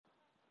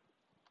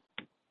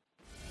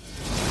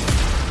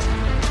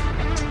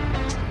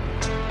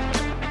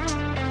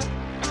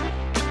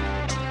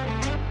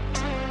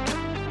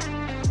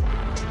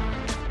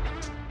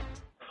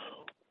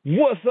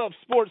What's up,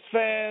 sports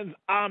fans?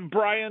 I'm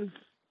Bryan.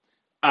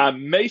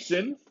 I'm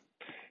Mason.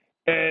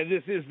 And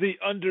this is the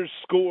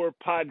Underscore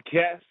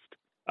Podcast.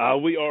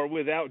 We are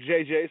without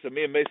JJ, so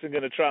me and Mason are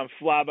going to try and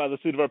fly by the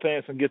seat of our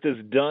pants and get this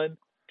done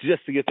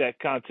just to get that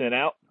content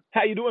out.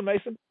 How you doing,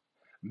 Mason?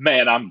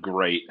 Man, I'm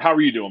great. How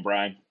are you doing,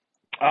 Bryan?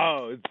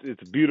 Oh,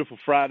 it's a beautiful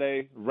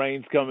Friday.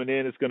 Rain's coming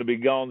in. It's going to be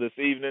gone this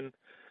evening.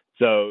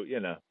 So,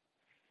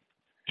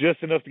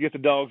 just enough to get the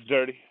dogs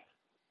dirty.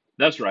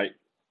 That's right.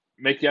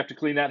 Make you have to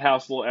clean that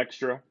house a little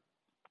extra.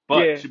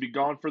 But Yeah. should be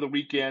gone for the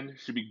weekend.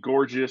 Should be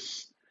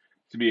gorgeous.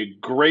 Should be a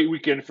great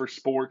weekend for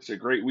sports, a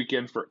great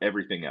weekend for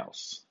everything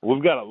else.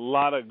 We've got a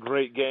lot of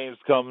great games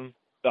coming.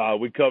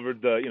 We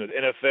covered the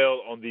NFL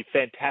on the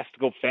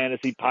Fantastical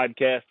Fantasy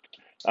podcast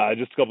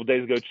just a couple of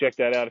days ago. Check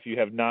that out if you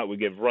have not. We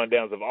give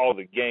rundowns of all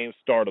the games,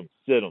 start them,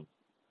 sit them,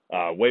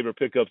 waiver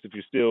pickups if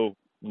you're still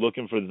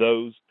looking for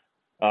those.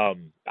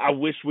 I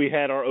wish we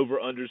had our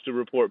over-unders to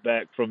report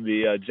back from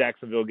the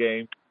Jacksonville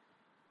game.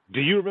 Do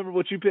you remember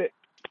what you picked?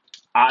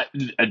 I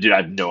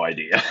have no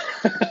idea.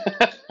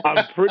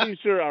 I'm pretty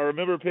sure I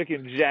remember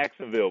picking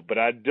Jacksonville, but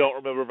I don't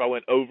remember if I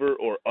went over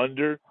or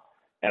under,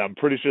 and I'm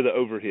pretty sure the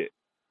over hit.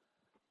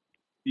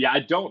 Yeah,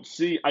 I don't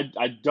see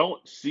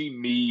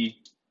me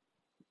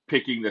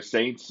picking the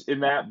Saints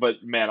in that,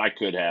 but man, I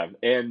could have.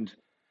 And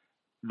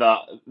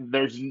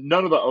there's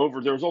none of the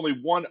over. There was only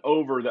one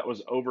over that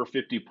was over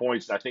 50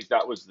 points, and I think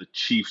that was the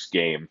Chiefs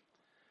game.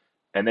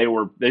 And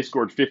they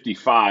scored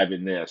 55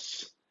 in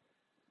this.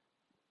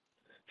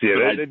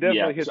 Yeah, they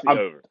definitely hit the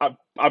over.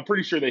 I'm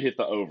pretty sure they hit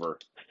the over.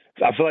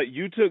 I feel like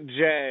you took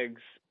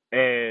Jags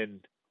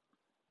and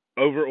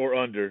over or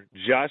under.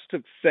 Josh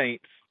took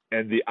Saints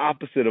and the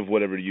opposite of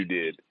whatever you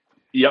did.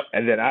 Yep.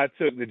 And then I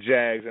took the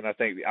Jags and I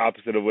think the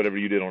opposite of whatever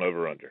you did on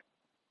over under.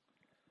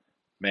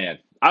 Man,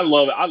 I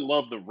love it. I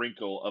love the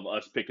wrinkle of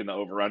us picking the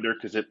over under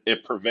because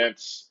it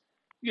prevents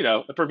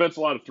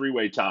a lot of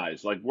three-way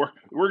ties. Like we're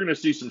going to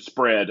see some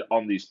spread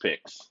on these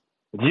picks.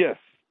 Yes.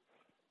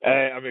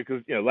 I mean,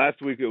 because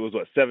last week it was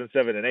 7,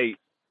 7, and 8.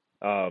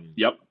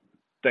 Yep.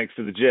 Thanks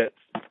to the Jets.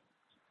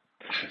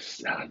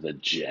 The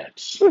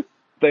Jets.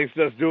 Thanks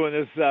to us doing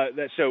this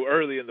that show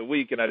early in the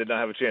week, and I did not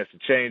have a chance to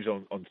change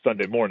on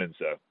Sunday morning.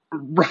 So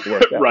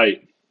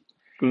right.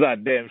 Because I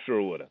damn sure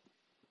would have.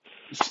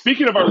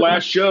 Speaking of our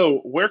last show,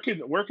 where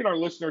can our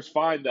listeners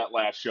find that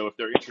last show if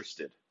they're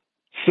interested?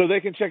 So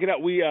they can check it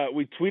out. We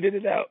tweeted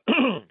it out,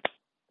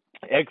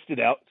 X'd it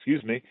out,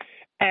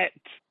 at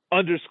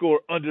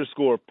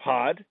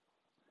 __pod.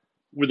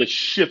 With a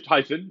shift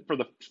hyphen for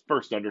the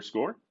first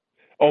underscore.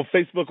 On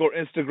Facebook or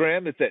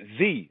Instagram, it's at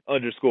the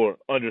 __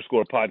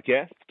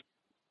 podcast.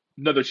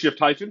 Another shift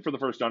hyphen for the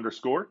first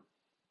underscore.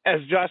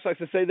 As Josh likes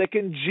to say, they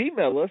can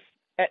Gmail us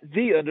at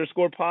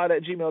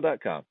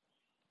the_pod@gmail.com.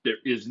 There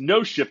is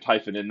no shift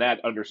hyphen in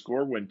that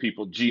underscore when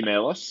people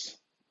Gmail us.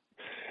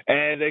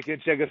 And they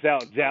can check us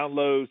out,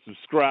 download,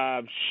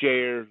 subscribe,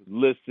 share,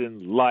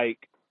 listen,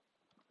 like,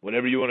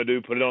 whatever you want to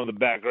do, put it on the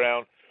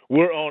background.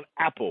 We're on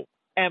Apple,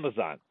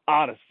 Amazon,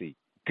 Odyssey,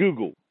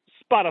 Google,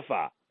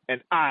 Spotify,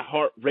 and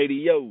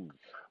iHeartRadio.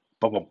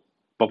 Bum, bum,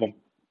 bum.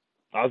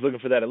 I was looking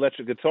for that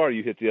electric guitar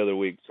you hit the other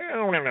week.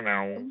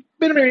 We'll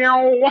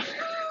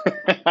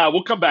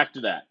come back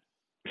to that.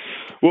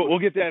 We'll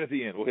get that at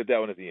the end. We'll hit that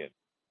one at the end.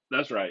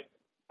 That's right.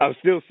 I'm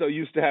still so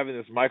used to having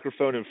this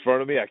microphone in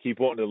front of me. I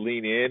keep wanting to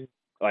lean in.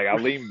 Like, I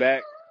lean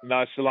back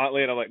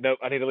nonchalantly, and I'm like, nope,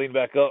 I need to lean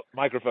back up.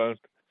 Microphone.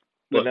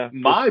 Look,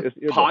 my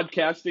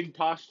podcasting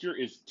posture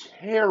is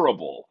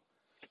terrible.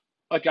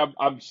 Like,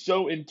 I'm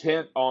so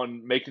intent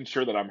on making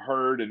sure that I'm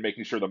heard and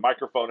making sure the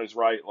microphone is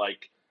right.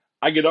 Like,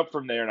 I get up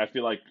from there and I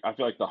feel like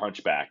the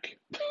hunchback.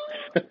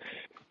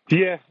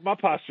 Yeah, my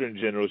posture in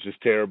general is just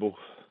terrible.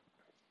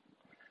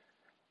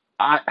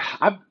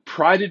 I've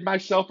prided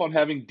myself on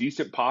having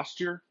decent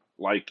posture.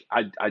 Like,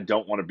 I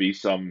don't want to be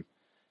some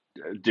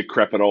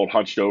decrepit old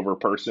hunched over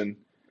person.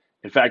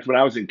 In fact, when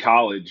I was in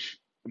college,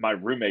 my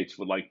roommates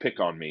would pick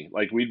on me.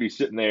 Like, we'd be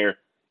sitting there,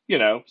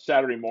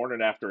 Saturday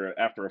morning after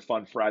a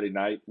fun Friday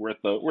night. We're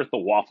at the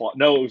Waffle.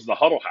 No, it was the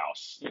Huddle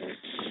House.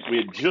 We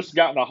had just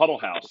gotten a Huddle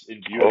House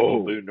in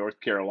beautiful Boone, North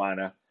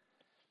Carolina.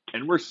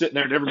 And we're sitting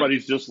there and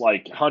everybody's just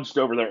hunched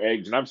over their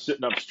eggs. And I'm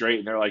sitting up straight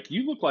and they're like,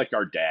 you look like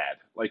our dad.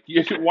 Like,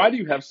 why do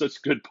you have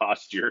such good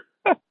posture?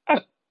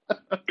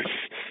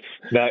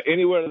 Now,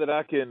 anywhere that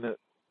I can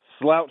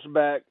slouch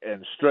back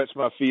and stretch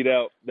my feet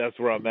out, that's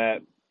where I'm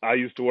at. I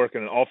used to work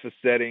in an office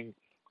setting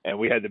and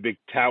we had the big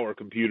tower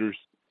computers.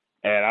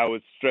 And I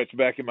would stretch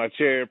back in my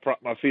chair,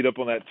 prop my feet up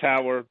on that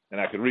tower,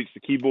 and I could reach the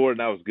keyboard,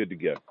 and I was good to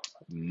go.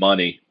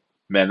 Money.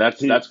 Man,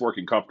 that's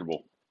working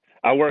comfortable.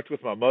 I worked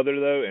with my mother,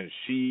 though, and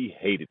she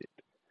hated it.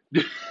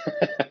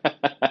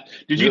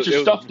 Did you get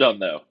your stuff done,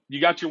 though? You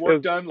got your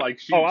work done? Like,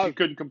 she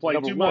couldn't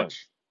complain too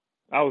much?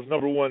 I was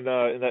number one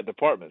in that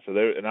department,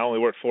 and I only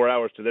worked 4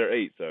 hours to their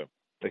 8, so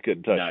they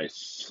couldn't touch me.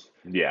 Nice.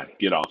 Yeah,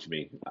 get off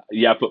me.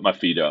 Yeah, I put my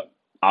feet up.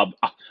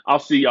 I'll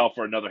see y'all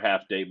for another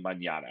half day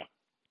mañana.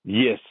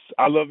 Yes.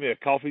 I love me a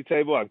coffee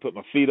table. I can put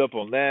my feet up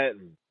on that,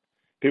 and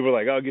people are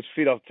like, oh, get your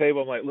feet off the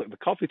table. I'm like, look, the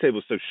coffee table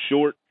is so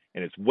short,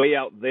 and it's way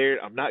out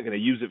there. I'm not going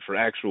to use it for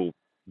actual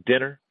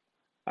dinner.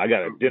 I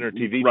got a dinner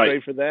TV Right.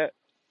 tray for that.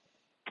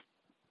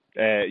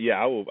 Yeah,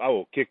 I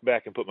will kick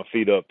back and put my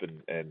feet up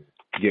and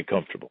get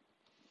comfortable.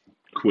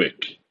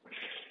 Quick.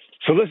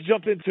 So let's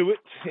jump into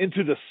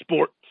the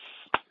sports.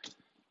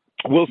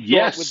 We'll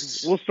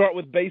start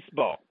with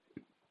baseball.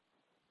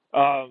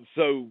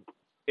 So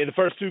in the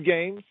first two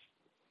games,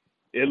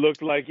 it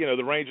looked like,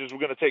 the Rangers were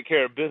going to take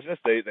care of business.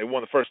 They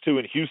won the first two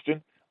in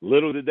Houston.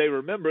 Little did they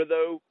remember,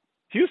 though,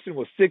 Houston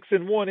was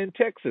 6-1 in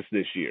Texas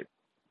this year.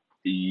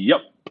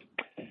 Yep.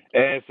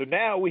 And so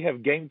now we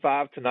have Game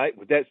 5 tonight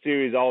with that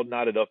series all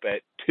knotted up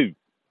at 2.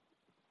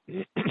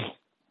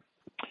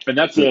 And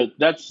that's a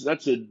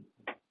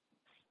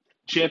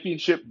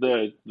championship.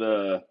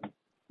 The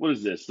what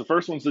is this? The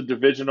first one's the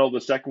divisional. The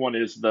second one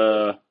is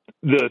the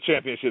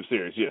championship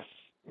series. Yes.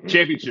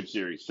 Championship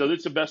series. So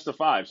it's a best of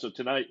 5. So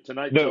tonight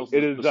No, tells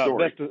it the is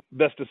story.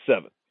 best of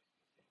 7.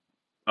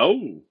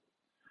 Oh,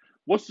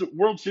 what's the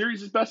World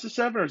Series? Is best of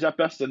 7 or is that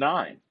best of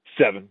 9?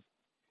 7.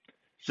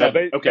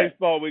 7. Okay.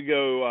 Baseball, we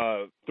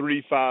go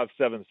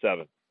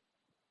 3-5-7-7.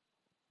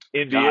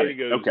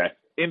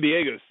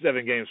 NBA goes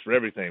 7 games for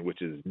everything,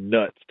 which is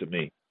nuts to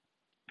me.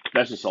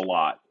 That's just a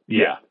lot.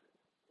 Yeah.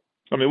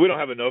 I mean, we don't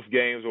have enough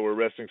games where we're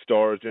resting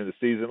stars during the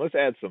season. Let's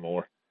add some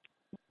more.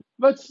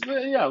 We'll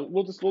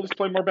just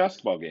play more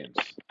basketball games.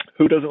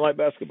 Who doesn't like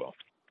basketball?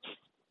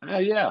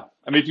 Yeah.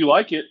 I mean, if you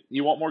like it,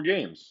 you want more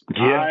games.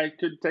 Yeah. I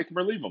could take them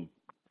or leave them.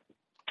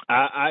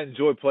 I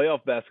enjoy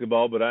playoff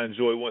basketball, but I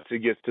enjoy once it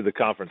gets to the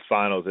conference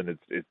finals and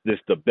it's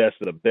just the best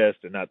of the best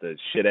and not the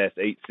shit ass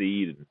 8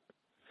 seed.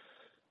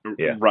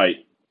 Yeah.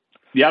 Right.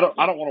 Yeah, I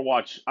don't want to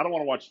watch. I don't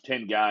want to watch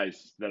 10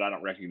 guys that I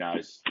don't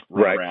recognize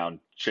run around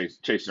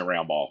chasing a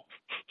round ball.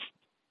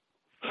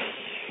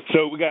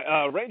 So we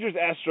got Rangers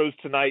Astros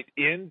tonight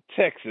in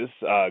Texas,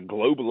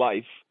 Globe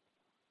Life.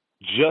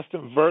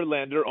 Justin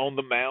Verlander on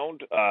the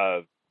mound,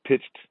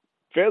 pitched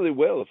fairly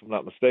well, if I'm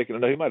not mistaken. I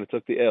know he might have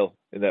took the L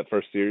in that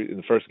first series, in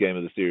the first game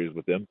of the series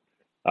with them.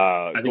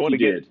 I think he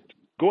did.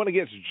 Going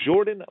against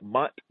Jordan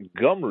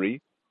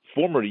Montgomery,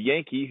 former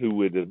Yankee who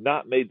would have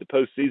not made the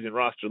postseason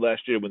roster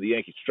last year when the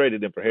Yankees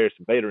traded him for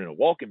Harrison Bader in a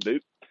walking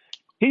boot.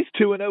 He's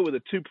 2-0 with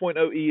a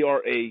 2.0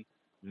 ERA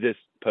this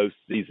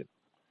postseason.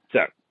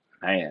 So,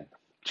 man,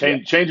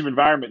 change of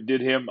environment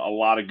did him a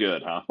lot of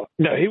good, huh?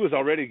 No, he was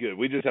already good.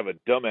 We just have a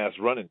dumbass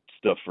running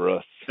stuff for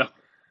us.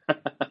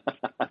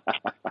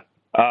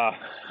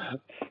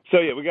 So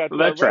yeah, we got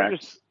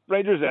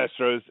Rangers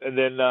Astros, and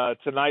then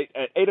tonight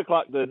at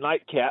 8:00 the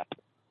nightcap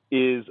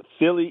is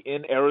Philly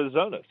in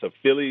Arizona. So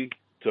Philly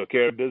took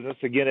care of business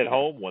again at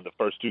home, won the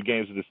first 2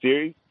 games of the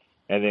series,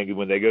 and then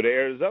when they go to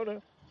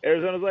Arizona,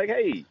 Arizona's like,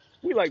 hey,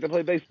 we like to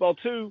play baseball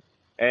too,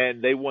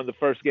 and they won the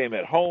first game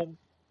at home,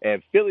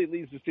 and Philly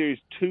leads the series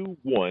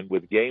 2-1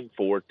 with Game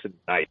 4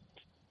 tonight.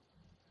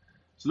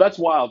 So that's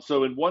wild.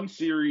 So in one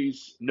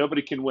series,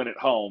 nobody can win at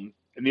home.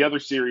 In the other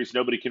series,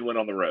 nobody can win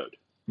on the road.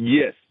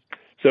 Yes.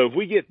 So if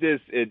we get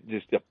this, it's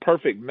just a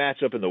perfect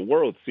matchup in the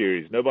World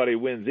Series. Nobody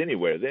wins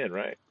anywhere then,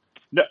 right?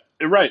 No,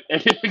 right.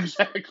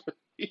 Exactly.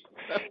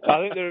 I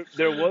think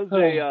there was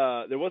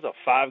a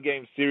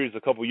 5-game series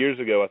a couple years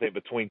ago, I think,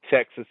 between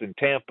Texas and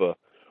Tampa,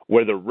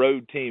 where the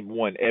road team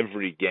won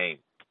every game.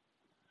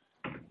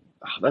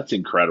 Oh, that's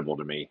incredible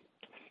to me.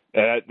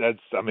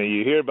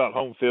 You hear about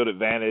home field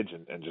advantage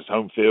and just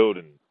home field,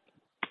 and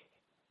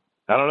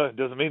I don't know, it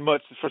doesn't mean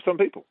much for some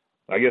people.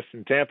 I guess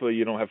in Tampa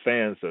you don't have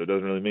fans, so it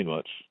doesn't really mean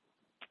much.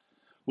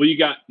 Well, you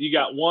got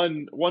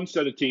one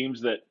set of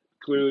teams that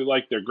clearly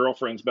like their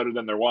girlfriends better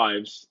than their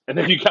wives, and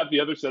then you got the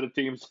other set of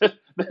teams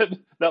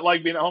that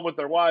like being at home with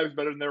their wives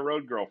better than their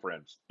road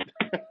girlfriends.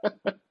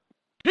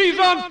 He's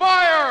on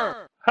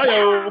fire!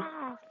 Hi-yo!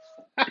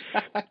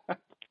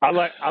 I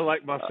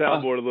like my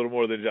soundboard a little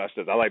more than Josh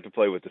does. I like to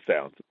play with the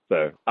sounds,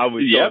 so I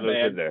was throwing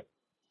those in there.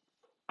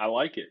 I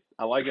like it.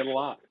 I like it a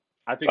lot.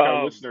 I think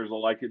our listeners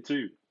will like it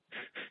too.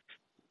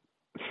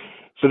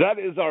 So that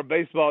is our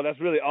baseball. That's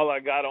really all I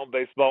got on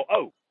baseball.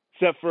 Oh,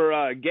 except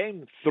for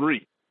Game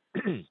 3.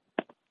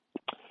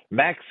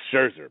 Max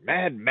Scherzer,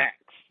 Mad Max,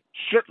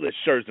 shirtless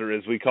Scherzer,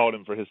 as we called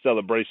him for his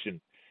celebration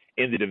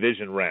in the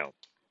division round.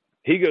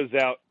 He goes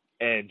out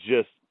and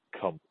just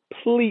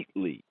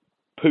completely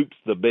poops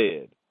the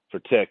bed for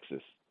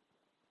Texas.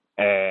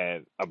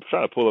 And I'm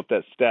trying to pull up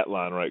that stat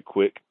line right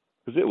quick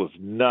because it was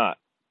not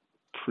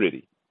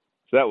pretty.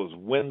 So that was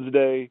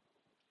Wednesday.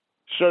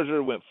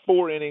 Scherzer went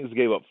 4 innings,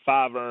 gave up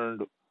 5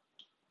 earned,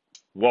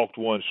 walked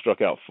 1,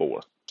 struck out 4.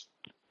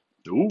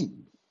 Ooh.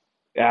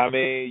 I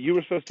mean, you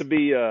were supposed to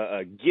be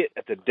a get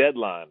at the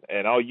deadline,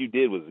 and all you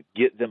did was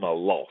get them a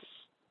loss.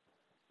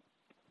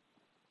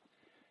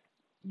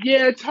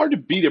 Yeah, it's hard to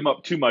beat them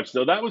up too much,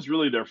 though. That was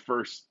really their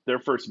first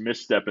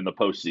misstep in the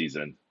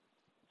postseason.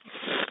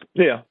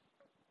 Yeah,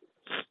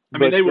 I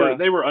mean, they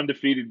were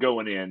undefeated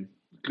going in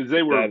because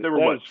they were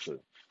what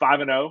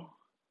 5-0.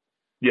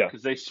 Yeah,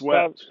 because they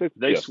swept.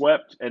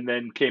 Swept and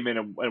then came in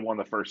and won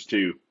the first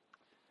 2.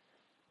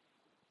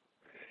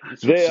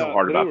 That's what's so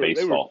hard about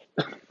baseball.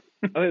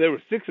 I think they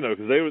were 6-0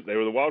 because they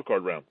were the wild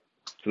card round,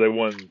 so they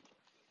won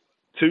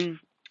 2,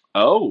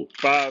 Oh,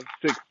 5,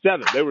 6,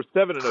 7. They were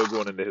 7-0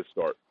 going into his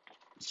start.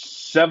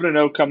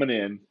 7-0 coming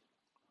in,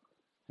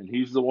 and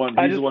he's the one.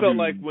 I He's the just one felt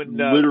like who when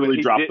literally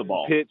he dropped the didn't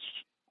ball. pitch,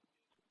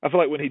 I feel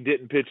like when he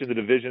didn't pitch in the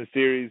division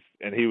series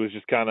and he was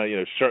just kind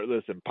of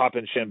shirtless and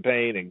popping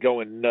champagne and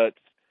going nuts.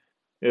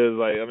 It was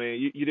like, I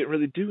mean, you didn't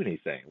really do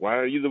anything. Why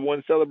are you the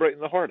one celebrating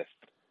the hardest?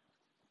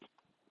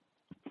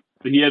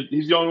 But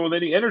he's the only one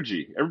with any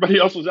energy. Everybody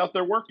else was out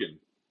there working.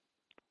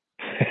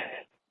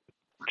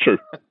 True.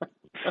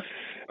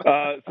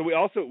 So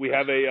we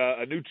have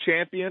a new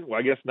champion. Well,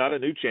 I guess not a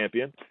new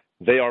champion.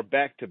 They are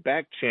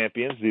back-to-back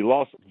champions, the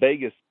Las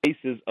Vegas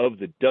Aces of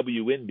the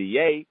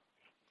WNBA.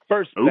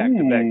 First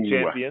back-to-back Ooh,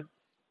 champion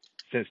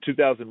since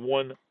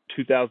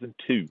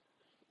 2001-2002.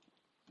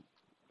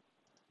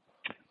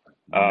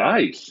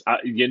 nice.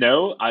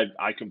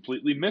 I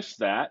completely missed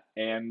that,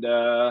 and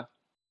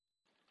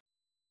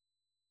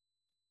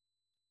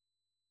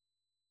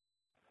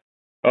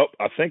Oh,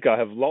 I think I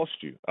have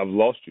lost you. I've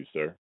lost you,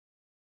 sir.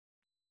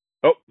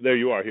 Oh, there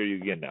you are. I hear you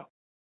again now.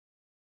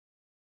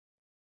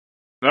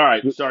 all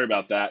right. Sorry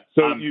about that.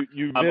 So I'm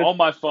you I'm missed. on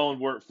my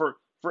phone.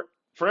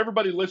 For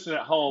everybody listening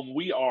at home,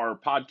 we are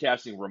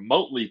podcasting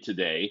remotely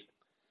today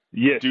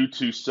Yes. due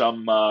to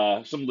some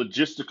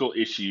logistical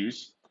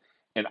issues,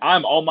 and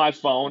I'm on my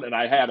phone, and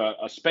I had a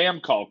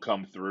spam call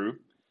come through.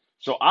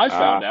 So I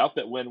found out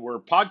that when we're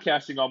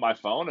podcasting on my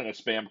phone and a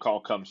spam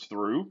call comes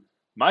through,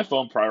 my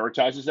phone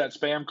prioritizes that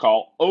spam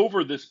call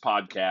over this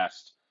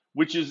podcast,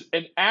 which is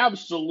an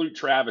absolute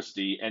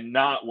travesty and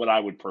not what I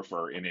would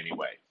prefer in any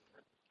way.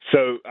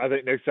 So I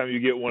think next time you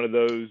get one of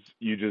those,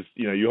 you just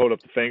you hold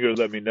up the finger,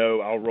 let me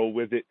know, I'll roll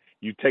with it.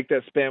 You take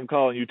that spam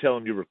call and you tell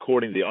him you're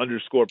recording the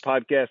underscore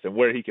podcast and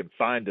where he can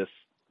find us.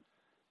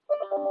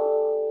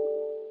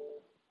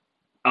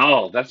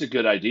 Oh, that's a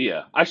good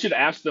idea. I should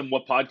ask them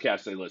what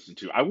podcast they listen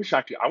to. I wish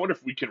I could. I wonder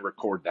if we can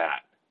record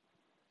that.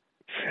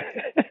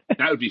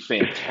 That would be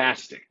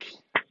fantastic.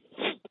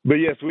 But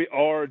yes, we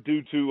are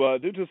due to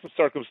some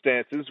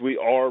circumstances, we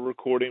are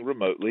recording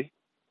remotely.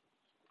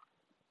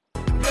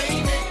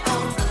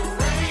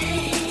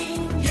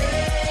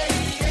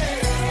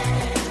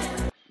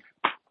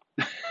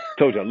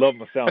 Told you I love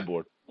my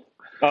soundboard.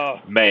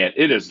 Man,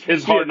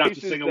 it's hard not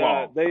to sing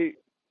along.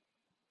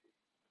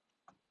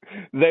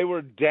 They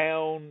were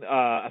down,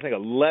 I think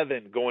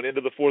 11 going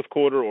into the fourth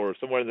quarter, or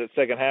somewhere in the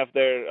second half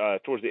there,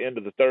 towards the end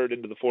of the third,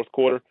 into the fourth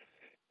quarter,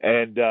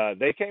 and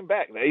they came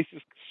back. The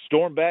Aces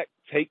stormed back,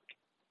 take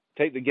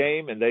the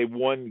game, and they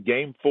won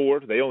Game 4.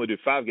 They only do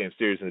 5-game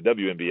series in the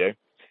WNBA,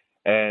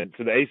 and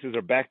so the Aces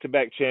are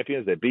back-to-back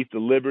champions. They beat the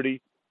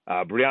Liberty.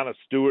 Brianna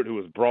Stewart, who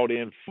was brought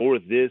in for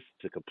this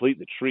to complete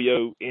the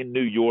trio in New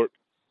York,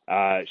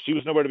 she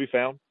was nowhere to be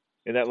found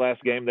in that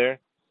last game there,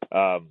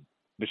 but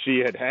she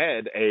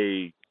had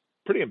a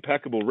pretty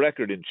impeccable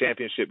record in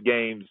championship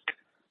games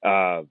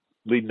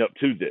leading up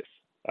to this.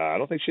 I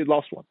don't think she had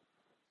lost one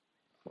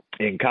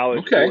in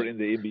college or in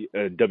the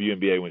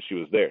WNBA when she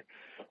was there.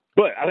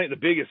 But I think the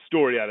biggest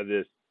story out of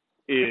this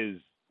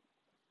is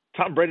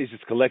Tom Brady's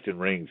just collecting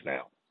rings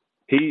now.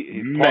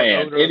 He's part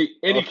owner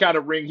any kind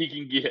of ring he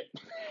can get.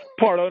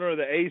 Part owner of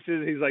the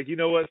Aces. He's like, you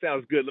know what?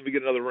 Sounds good. Let me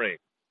get another ring.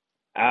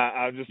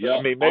 I mean,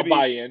 maybe I'll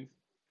buy in.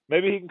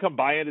 Maybe he can come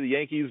by into the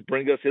Yankees,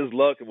 bring us his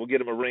luck, and we'll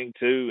get him a ring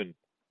too. And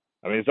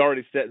I mean, it's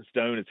already set in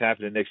stone. It's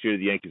happening next year.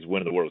 The Yankees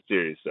win the World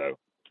Series, so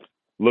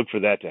look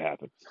for that to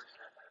happen.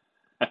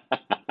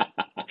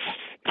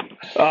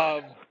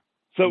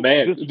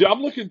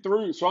 I'm looking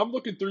through. So I'm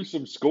looking through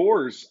some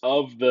scores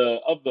of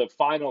the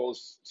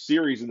finals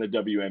series in the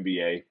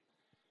WNBA,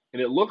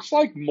 and it looks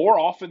like more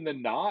often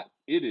than not,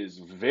 it is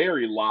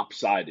very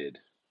lopsided.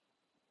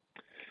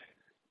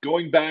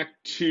 Going back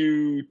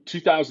to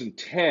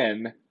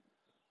 2010,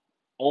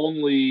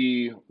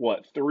 only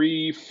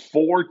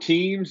 4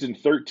 teams in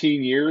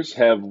 13 years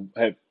have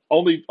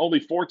only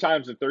 4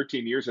 times in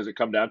 13 years has it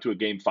come down to a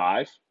game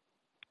 5.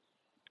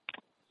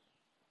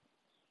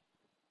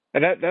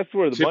 And that's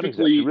where the money's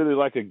at. You really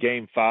like a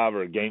game 5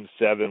 or a game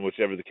 7,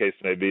 whichever the case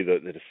may be, the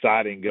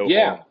deciding go home.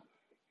 Yeah,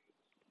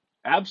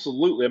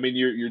 absolutely. I mean,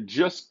 you're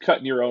just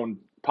cutting your own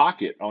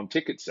pocket on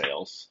ticket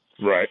sales,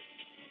 right?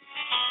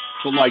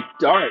 But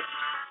all right,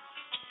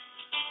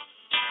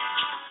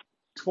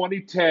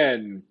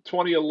 2010,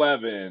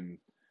 2011,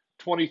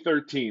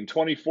 2013,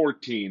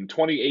 2014,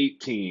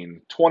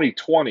 2018,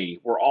 2020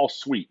 were all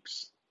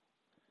sweeps,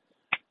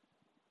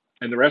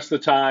 and the rest of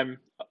the time,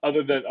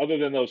 other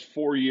than those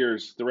 4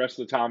 years, the rest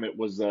of the time it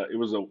was a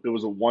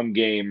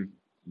 1-game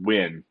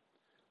win.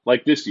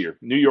 Like this year,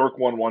 New York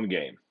won 1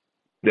 game.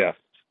 Yeah,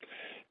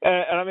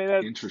 and I mean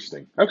that's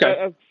interesting.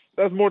 Okay,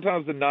 that's more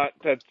times than not.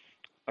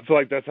 I feel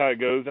like that's how it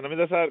goes, and I mean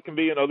that's how it can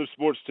be in other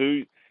sports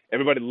too.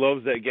 Everybody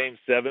loves that game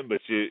 7,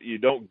 but you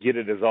don't get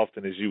it as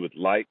often as you would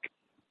like,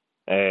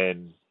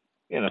 and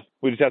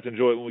we just have to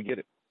enjoy it when we get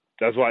it.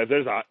 That's why if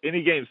there's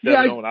any game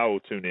 7 on, I will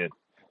tune in.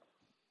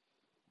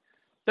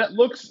 That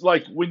looks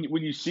like when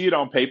you see it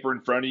on paper in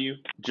front of you,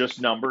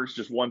 just numbers,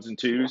 just 1s and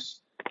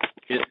 2s.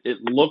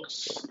 It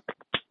looks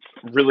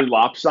really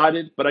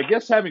lopsided, but I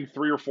guess having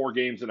 3 or 4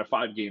 games in a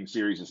 5-game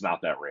series is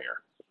not that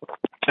rare.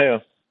 Yeah.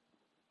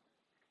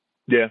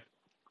 Yeah.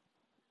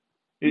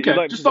 You'd Okay,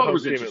 like to just see the thought it home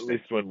was team at interesting.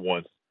 least win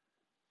one.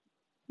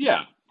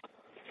 Yeah.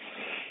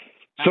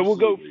 So we'll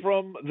go Absolutely.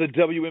 from the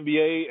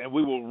WNBA and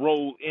we will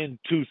roll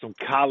into some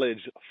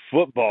college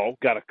football.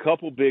 Got a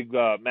couple big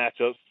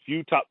matchups,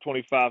 few top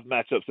 25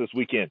 matchups this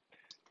weekend.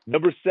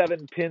 Number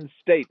 7, Penn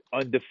State,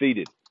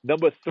 undefeated.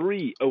 Number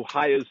 3,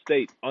 Ohio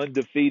State,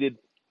 undefeated.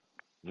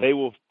 They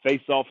will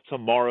face off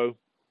tomorrow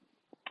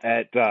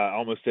at, I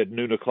almost said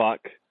noon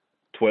o'clock,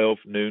 12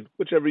 noon,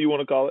 whichever you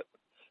want to call it.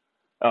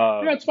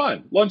 Yeah, it's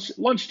fine.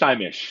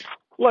 Lunchtime-ish.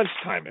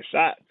 Lunchtime-ish.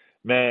 I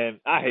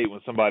hate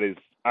when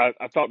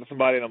I talk to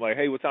somebody and I'm like,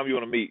 hey, what time you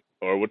want to meet?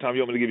 Or what time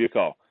you want me to give you a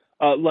call?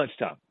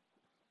 Lunchtime.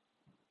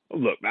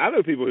 Look, I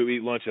know people who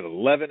eat lunch at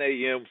 11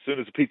 a.m. as soon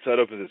as the Pizza Hut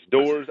opens its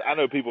doors. I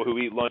know people who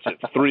eat lunch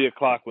at 3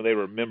 o'clock when they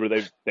remember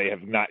they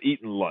have not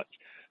eaten lunch.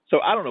 So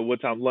I don't know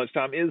what time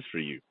lunchtime is for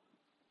you.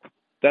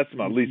 That's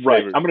my least Right.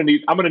 favorite. I'm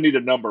gonna need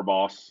a number,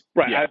 boss.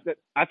 Right. Yeah.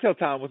 I tell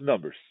time with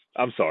numbers.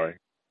 I'm sorry.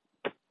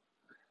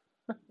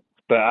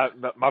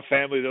 But my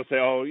family, they'll say,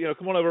 oh,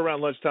 come on over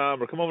around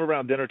lunchtime or come over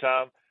around dinner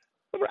time.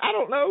 I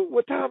don't know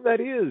what time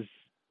that is.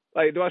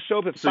 Like, do I show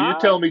up at So you're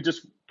 5? telling me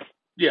just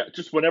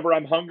whenever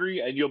I'm hungry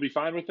and you'll be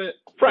fine with it?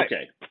 Right.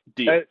 Okay.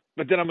 Deal.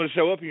 But then I'm going to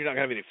show up and you're not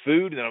going to have any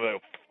food. And then I'm like,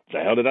 what the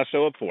hell did I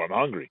show up for? I'm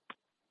hungry.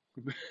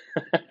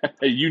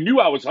 Hey, you knew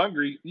I was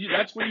hungry.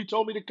 That's when you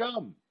told me to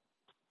come.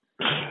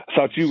 I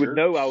thought you would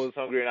know I was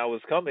hungry and I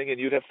was coming and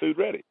you'd have food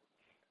ready.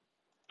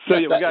 So,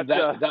 we got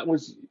that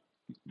was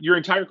your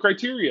entire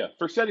criteria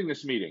for setting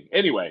this meeting.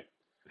 Anyway,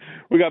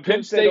 we got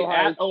Penn State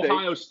at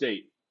Ohio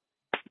State.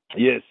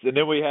 Yes, and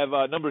then we have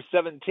number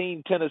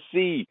 17,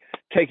 Tennessee,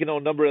 taking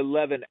on number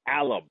 11,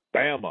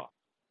 Alabama.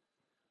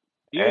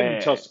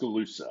 In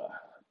Tuscaloosa.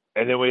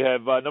 And then we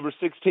have number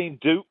 16,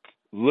 Duke,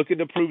 looking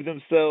to prove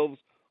themselves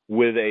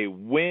with a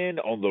win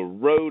on the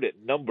road at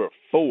number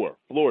 4,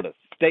 Florida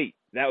State.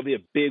 That would be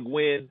a big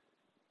win.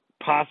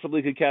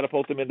 Possibly could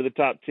catapult them into the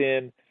top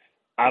 10.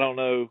 I don't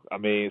know. I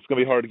mean, it's going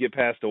to be hard to get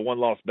past a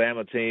one-loss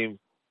Bama team.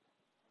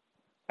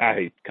 I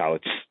hate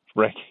college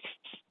rankings.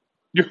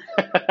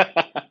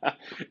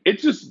 It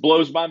just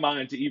blows my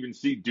mind to even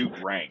see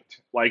Duke ranked.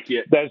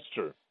 That's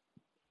true.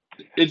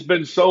 It's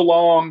been so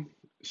long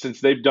since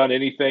they've done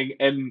anything,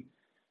 and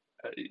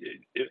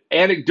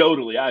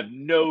anecdotally, I have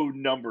no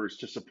numbers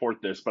to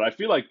support this, but I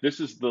feel like this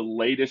is the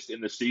latest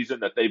in the season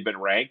that they've been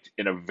ranked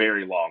in a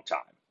very long time.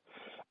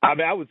 I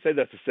mean, I would say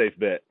that's a safe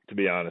bet, to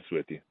be honest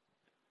with you.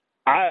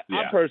 I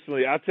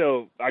personally, I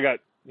got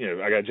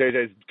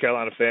JJ's a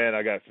Carolina fan.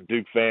 I got some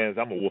Duke fans.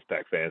 I'm a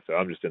Wolfpack fan, so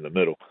I'm just in the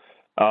middle.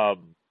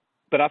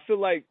 But I feel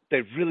like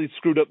they've really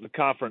screwed up the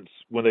conference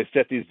when they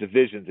set these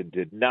divisions and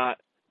did not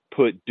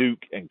put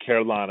Duke and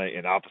Carolina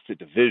in opposite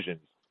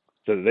divisions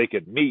so that they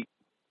could meet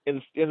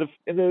in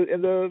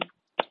the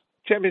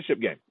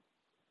championship game.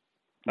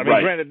 I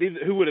mean, Granted,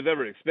 who would have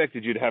ever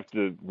expected you to have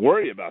to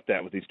worry about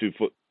that with these two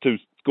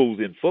schools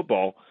in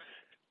football?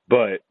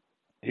 But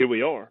here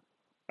we are.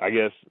 I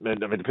guess,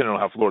 depending on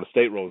how Florida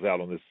State rolls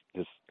out on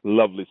this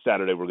lovely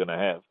Saturday we're going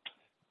to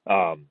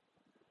have.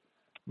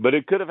 But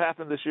it could have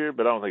happened this year,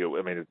 but I don't think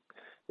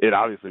it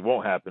obviously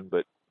won't happen.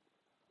 But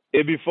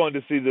it'd be fun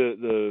to see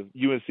the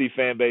UNC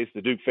fan base,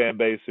 the Duke fan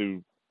base,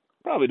 who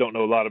probably don't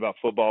know a lot about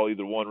football,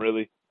 either one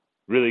really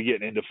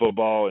getting into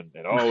football and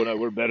oh, no,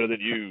 we're better than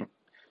you.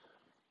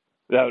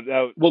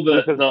 The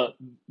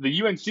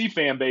UNC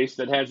fan base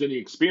that has any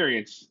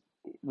experience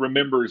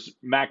remembers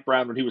Mac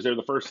Brown when he was there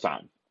the first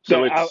time.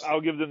 So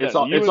I'll give them that.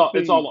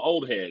 It's all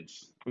old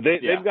heads.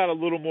 They've got a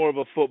little more of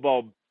a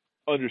football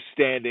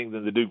understanding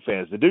than the Duke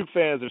fans. The Duke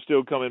fans are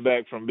still coming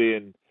back from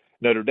being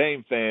Notre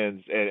Dame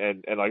fans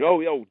and like,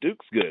 oh, yo,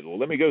 Duke's good. Well,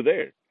 let me go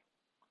there.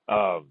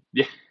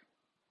 Yeah.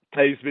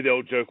 That used to be the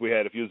old joke we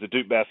had. If you was a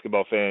Duke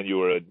basketball fan, you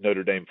were a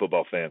Notre Dame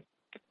football fan.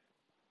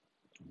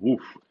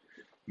 Oof.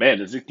 Man,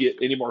 does it get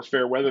any more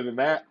fair weather than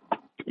that?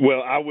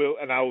 Well, I will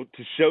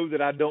to show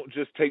that I don't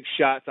just take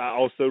shots, I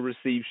also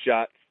receive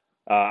shots.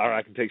 Or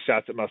I can take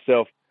shots at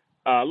myself.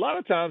 A lot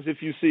of times,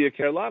 if you see a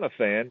Carolina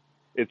fan,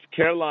 it's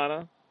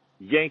Carolina,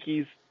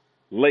 Yankees,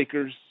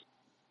 Lakers,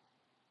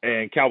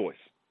 and Cowboys.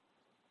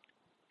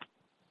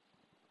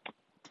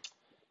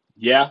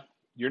 Yeah,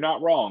 you're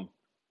not wrong.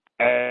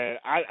 And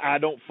I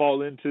don't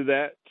fall into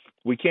that.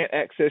 We can't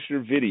access your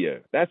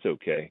video. That's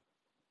okay.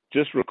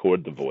 Just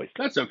record the voice.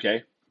 That's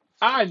okay.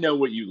 I know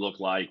what you look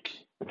like.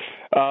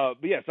 But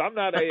yes, I'm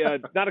not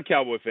a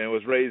Cowboy fan. I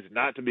was raised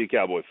not to be a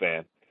Cowboy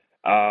fan.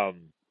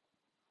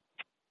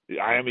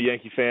 I am a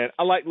Yankee fan.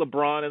 I like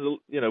LeBron, and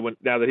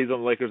now that he's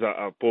on the Lakers,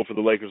 I pull for the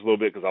Lakers a little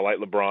bit because I like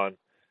LeBron.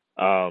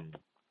 And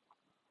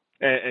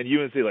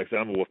UNC, like I said,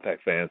 I'm a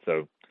Wolfpack fan,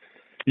 so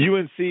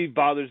UNC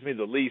bothers me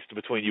the least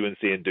between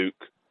UNC and Duke.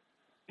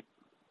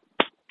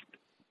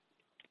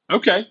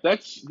 Okay,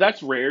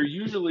 that's rare.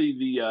 Usually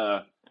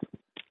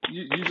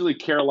usually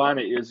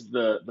Carolina is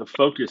the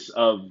focus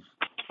of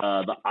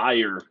the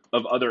ire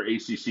of other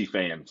ACC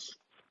fans.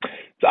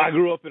 So I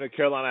grew up in a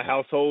Carolina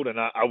household, and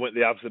I went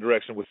the opposite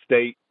direction with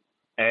State.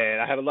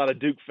 And I had a lot of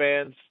Duke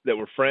fans that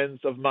were friends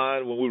of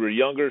mine when we were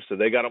younger, so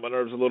they got on my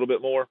nerves a little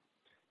bit more.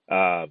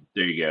 There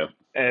you go.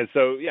 And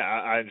so, yeah,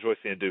 I enjoy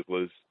seeing Duke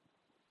lose.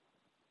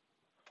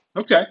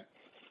 Okay.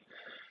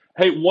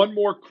 Hey, one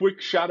more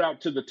quick shout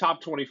out to the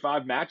top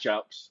 25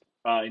 matchups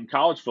in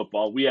college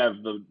football. We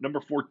have the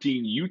number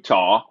 14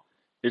 Utah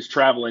is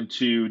traveling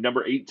to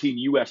number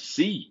 18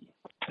 USC.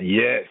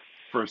 Yes.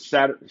 For a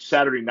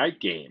Saturday night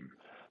game.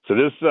 So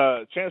this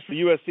chance for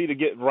USC to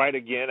get right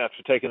again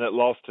after taking that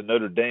loss to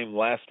Notre Dame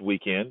last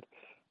weekend.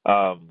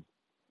 And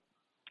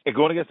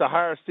going against a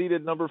higher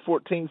seeded number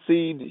 14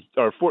 seed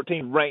or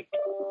 14 ranked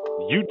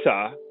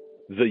Utah,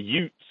 the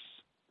Utes.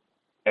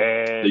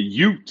 And the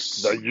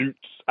Utes.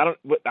 I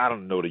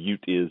don't know what a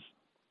Ute is.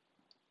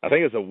 I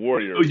think it's a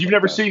warrior. Oh, have you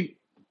ever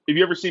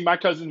seen My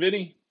Cousin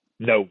Vinny?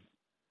 No.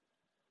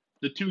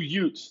 The two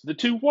Utes. The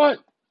two what?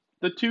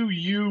 The two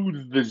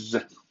youths.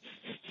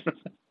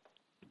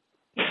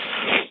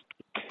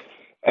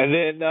 And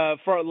then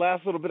for our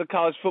last little bit of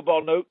college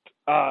football note,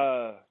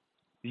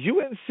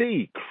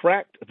 UNC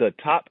cracked the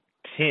top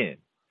 10.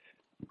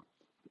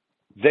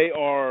 They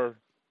are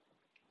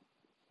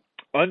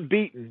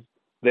unbeaten.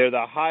 They're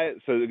the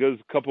highest. So it goes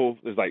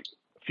there's like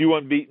a few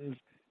unbeatens,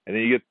 and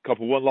then you get a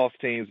couple one-loss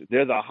teams.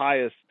 They're the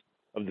highest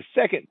of the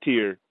second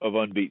tier of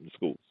unbeaten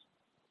schools.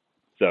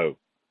 So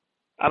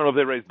I don't know if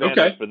they raised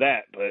banners for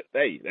that, but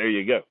hey, there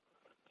you go.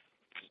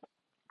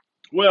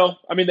 Well,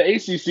 I mean, the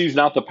ACC is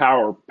not the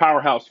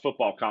powerhouse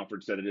football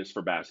conference that it is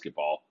for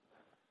basketball.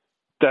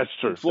 That's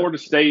true. Florida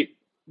State,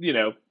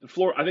 I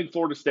think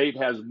Florida State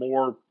has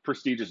more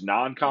prestigious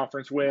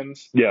non-conference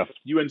wins. Yeah.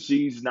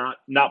 UNC's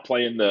not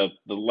playing the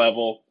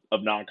level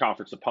of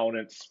non-conference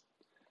opponents.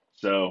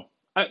 So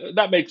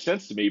that makes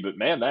sense to me, but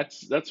man,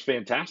 that's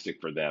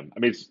fantastic for them. I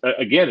mean,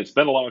 it's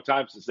been a long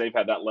time since they've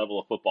had that level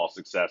of football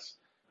success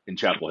in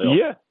Chapel Hill.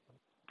 Yeah.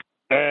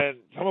 And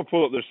I'm going to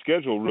pull up their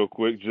schedule real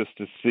quick just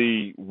to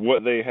see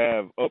what they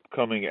have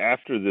upcoming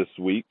after this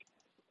week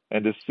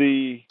and to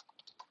see,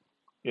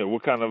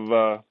 what kind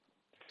of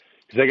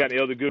because they got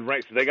any other good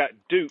ranks. So they got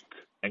Duke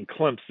and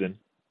Clemson.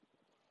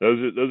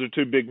 Those are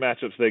two big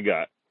matchups they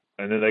got.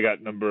 And then they got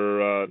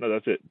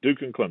that's it,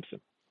 Duke and Clemson.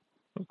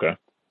 Okay.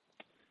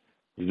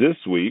 This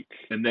week.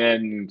 And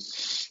then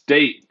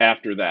State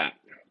after that.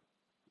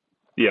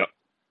 Yeah.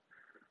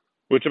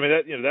 Which, I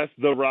mean, that's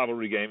the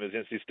rivalry game is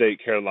NC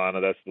State, Carolina.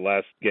 That's the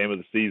last game of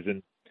the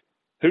season.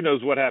 Who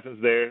knows what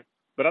happens there?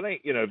 But I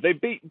think, if they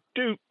beat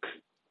Duke,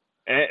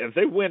 and if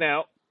they win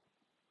out,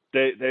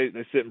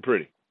 they're sitting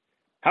pretty.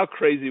 How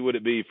crazy would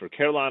it be for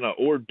Carolina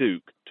or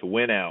Duke to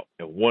win out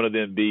and one of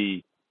them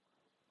be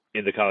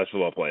in the college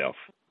football playoff?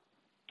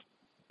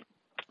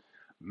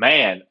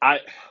 Man,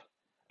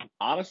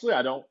 honestly,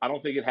 I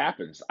don't think it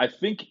happens. I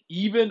think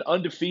even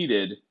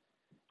undefeated,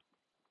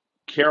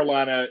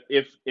 Carolina,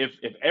 if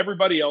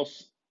everybody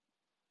else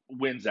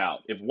wins out,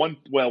 if 1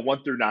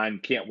 through 9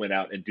 can't win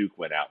out and Duke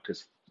win out,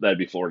 because that'd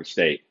be Florida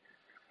State.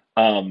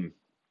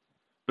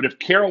 But if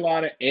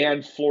Carolina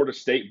and Florida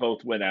State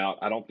both win out,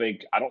 I don't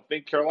think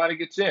Carolina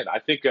gets in. I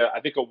think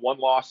a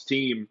one-loss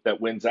team that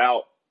wins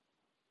out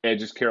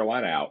edges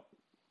Carolina out.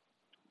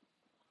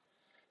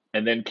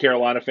 And then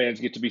Carolina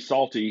fans get to be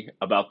salty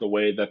about the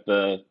way that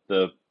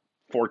the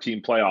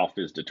 4-team playoff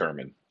is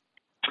determined.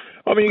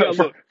 I mean,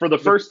 for the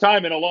first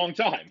time in a long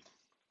time.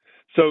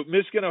 So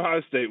Michigan,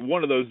 Ohio State,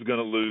 one of those is going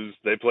to lose.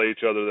 They play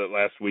each other that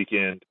last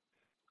weekend.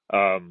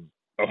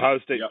 Ohio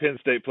State, Penn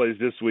State plays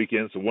this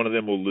weekend, so one of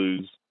them will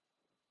lose.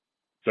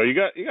 So you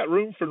got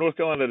room for North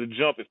Carolina to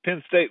jump. If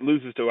Penn State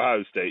loses to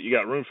Ohio State, you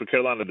got room for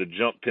Carolina to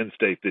jump Penn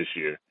State this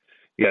year.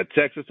 You got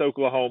Texas,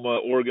 Oklahoma,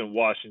 Oregon,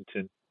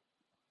 Washington.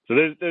 So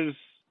there's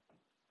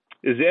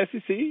is the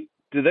SEC?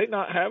 Do they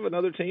not have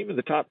another team in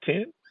the top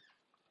 10?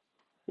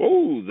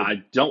 Whoa!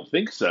 I don't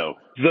think so.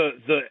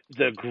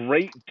 The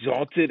great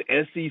daunted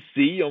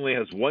SEC only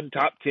has one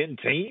top 10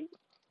 team?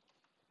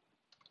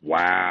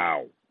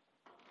 Wow.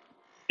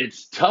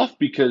 It's tough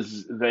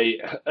because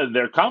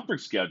their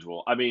conference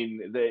schedule. I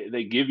mean,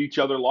 they give each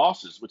other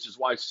losses, which is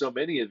why so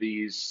many of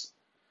these.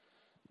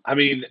 I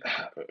mean,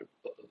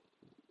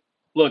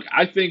 look,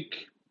 I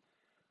think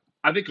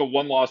a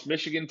one-loss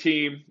Michigan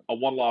team, a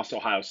one-loss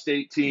Ohio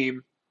State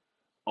team,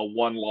 a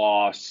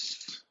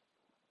one-loss,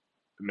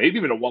 maybe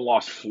even a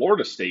one-loss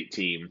Florida State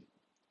team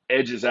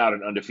edges out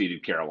an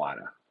undefeated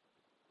Carolina.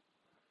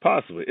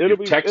 Possibly.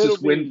 If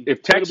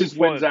Texas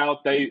wins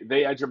out,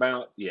 they edge them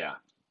out. Yeah.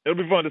 It'll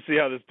be fun to see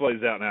how this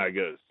plays out and how it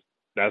goes.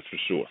 That's for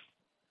sure.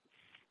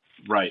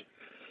 Right.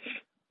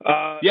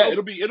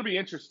 It'll be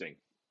interesting.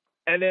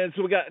 And then,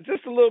 so we got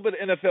just a little bit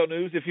of NFL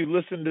news. If you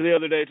listened to the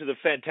other day to the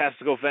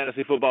Fantastical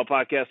Fantasy Football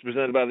Podcast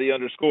presented by The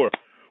Underscore,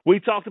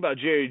 we talked about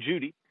Jerry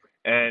Jeudy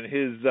and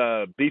his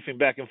beefing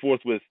back and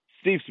forth with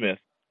Steve Smith,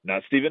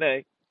 not Stephen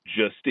A.,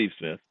 just Steve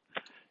Smith.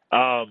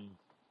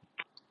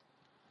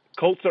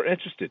 Colts are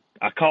interested.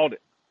 I called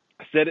it.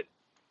 I said it.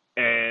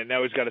 And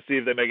now we've got to see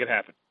if they make it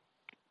happen.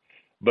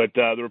 But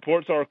the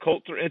reports are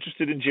Colts are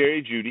interested in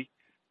Jerry Jeudy.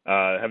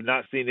 Have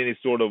not seen any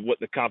sort of what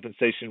the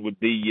compensation would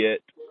be yet.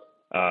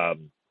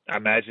 I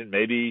imagine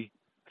maybe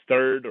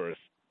third or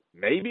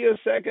maybe a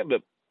second,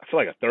 but I feel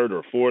like a third or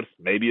a fourth.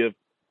 Maybe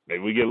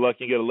we get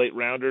lucky and get a late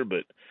rounder,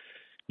 but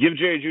give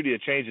Jerry Jeudy a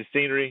change of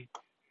scenery,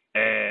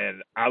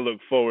 and I look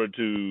forward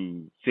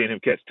to seeing him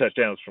catch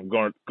touchdowns from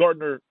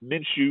Gardner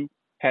Minshew.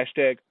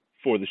 Hashtag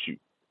for the shoe.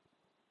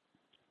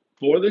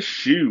 For the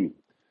shoe.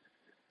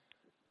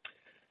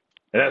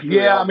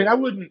 Really I mean, I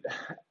wouldn't.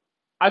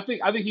 I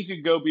think he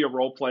could go be a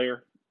role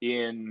player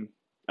in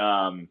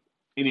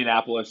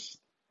Indianapolis.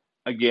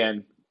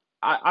 Again,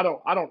 I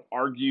don't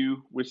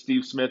argue with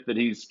Steve Smith that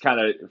he's kind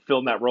of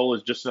filling that role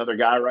as just another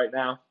guy right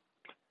now.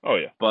 Oh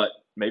yeah, but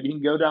maybe he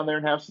can go down there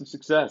and have some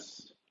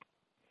success.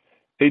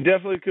 He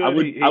definitely could. I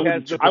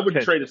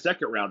wouldn't trade a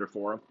second rounder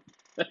for him.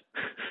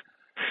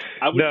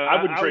 I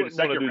wouldn't trade a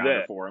second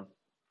rounder for him.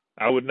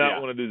 I would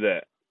not want to do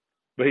that.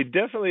 But he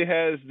definitely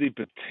has the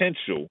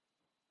potential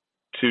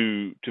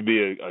to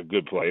be a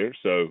good player.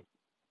 So,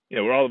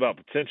 we're all about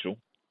potential.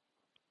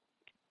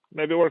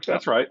 Maybe it works out.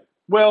 That's right.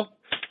 Well,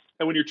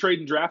 and when you're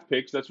trading draft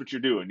picks, that's what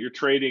you're doing. You're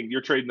trading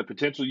the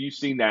potential you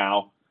see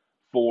now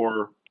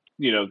for,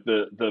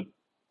 the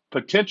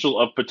potential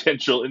of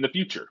potential in the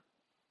future.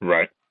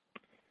 Right.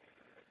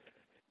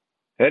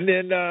 And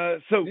then,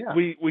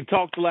 we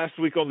talked last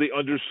week on the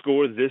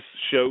Underscore this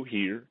show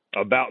here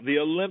about the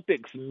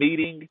Olympics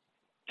meeting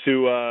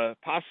to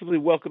possibly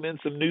welcome in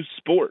some new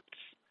sports.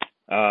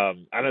 I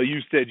know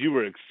you said you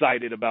were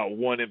excited about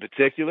one in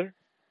particular.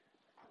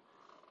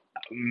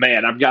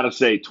 Man, I've got to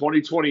say,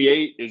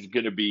 2028 is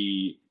going to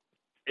be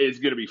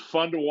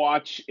fun to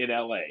watch in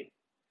LA.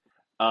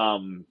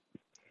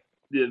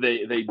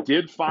 They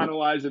did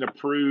finalize and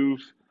approve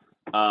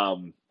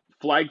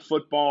flag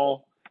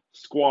football,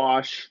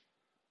 squash,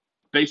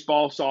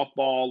 baseball,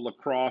 softball,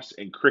 lacrosse,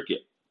 and cricket.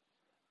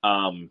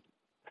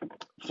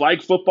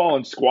 Flag football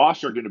and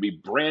squash are going to be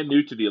brand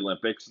new to the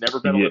Olympics,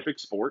 never been Olympic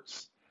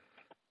sports.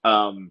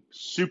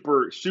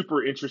 Super,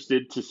 super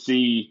interested to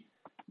see,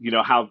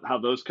 how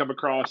those come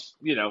across.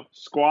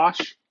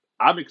 Squash,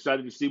 I'm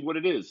excited to see what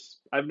it is.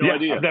 I have no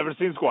idea. I've never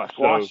seen squash.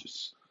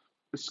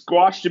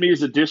 Squash to me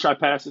is a dish I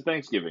pass at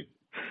Thanksgiving.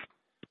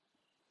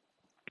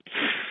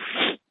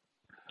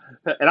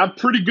 And I'm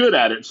pretty good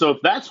at it. So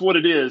if that's what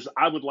it is,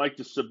 I would like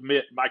to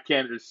submit my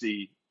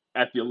candidacy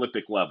at the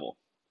Olympic level.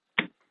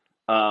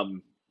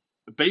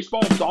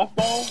 Baseball and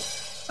softball.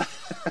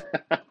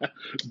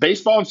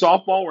 Baseball and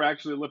softball were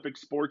actually Olympic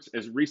sports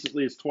as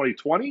recently as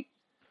 2020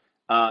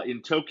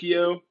 in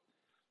Tokyo.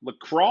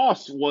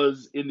 Lacrosse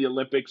was in the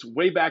Olympics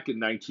way back in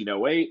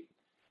 1908.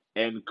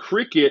 And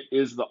cricket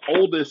is the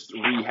oldest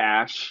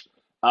rehash.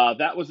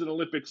 That was an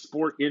Olympic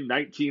sport in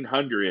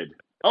 1900.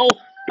 Oh,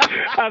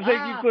 I think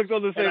you clicked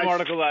on the same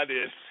article I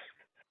did.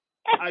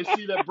 I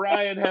see that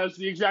Bryan has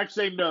the exact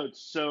same notes.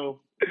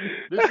 So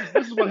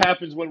this is what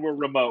happens when we're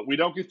remote. We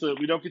don't get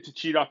to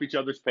cheat off each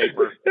other's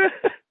paper.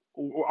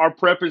 Our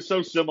prep is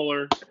so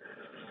similar.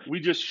 We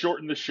just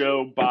shortened the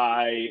show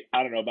by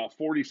about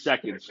 40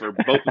 seconds for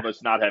both of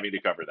us not having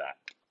to cover that.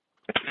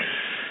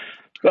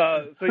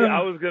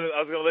 I was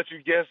gonna let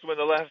you guess when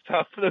the last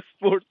time the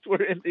sports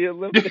were in the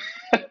Olympics.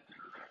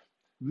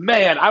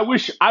 Man, I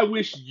wish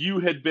you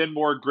had been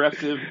more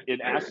aggressive in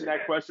asking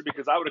that question,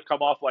 because I would have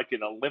come off like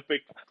an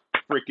Olympic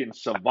freaking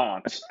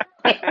savant.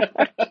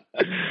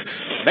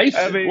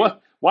 Mason,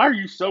 why are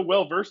you so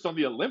well versed on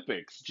the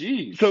Olympics?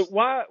 Jeez. So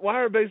why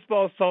are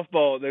baseball,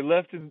 softball? They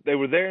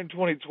were there in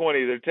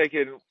 2020. They're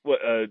taking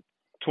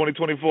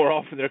 2024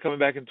 off, and they're coming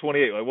back in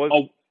 28.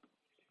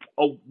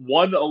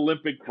 One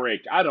Olympic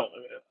break. I don't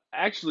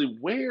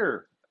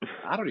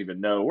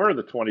even know. Where are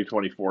the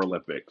 2024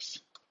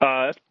 Olympics?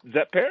 Is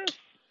that Paris?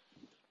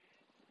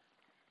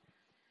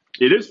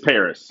 It is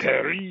Paris.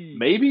 Paris.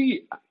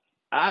 Maybe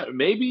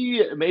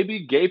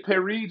Gay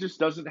Paris just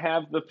doesn't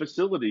have the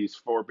facilities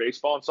for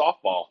baseball and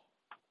softball.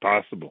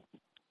 Possible.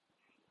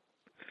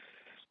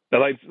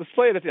 Let's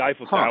play it at the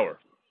Eiffel Tower.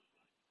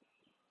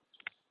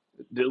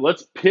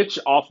 Let's pitch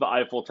off the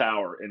Eiffel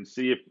Tower and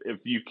see if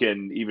you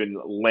can even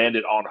land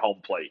it on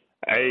home plate.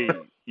 Hey,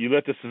 you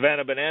let the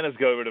Savannah Bananas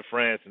go over to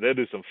France, and they'll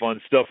do some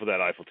fun stuff with that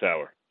Eiffel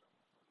Tower.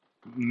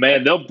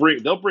 Man, they'll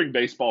bring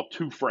baseball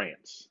to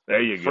France. There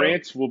you go.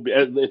 France will be.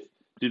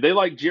 Do they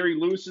like Jerry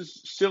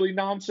Lewis's silly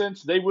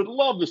nonsense? They would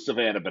love the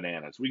Savannah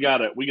Bananas. We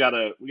gotta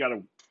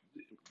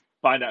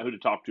find out who to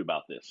talk to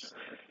about this.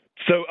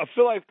 So I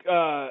feel like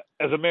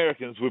as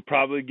Americans, we're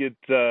probably not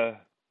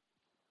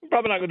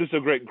going to do so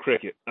great in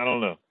cricket. I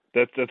don't know.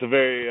 That's a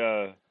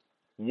very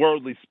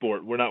worldly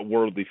sport. We're not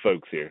worldly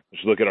folks here.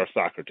 Just look at our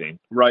soccer team.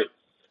 Right.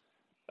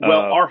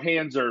 Well, our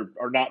hands are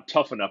not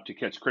tough enough to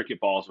catch cricket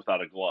balls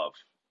without a glove.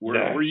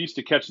 We're used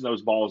to catching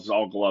those balls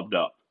all gloved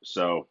up.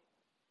 So,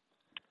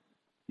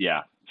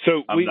 yeah.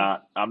 So I'm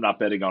not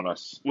betting on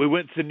us. We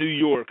went to New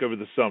York over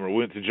the summer. We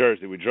went to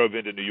Jersey. We drove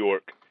into New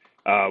York.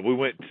 We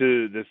went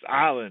to this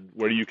island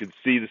where you could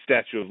see the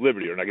Statue of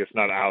Liberty, or I guess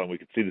not an island. We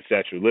could see the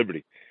Statue of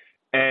Liberty.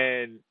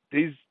 And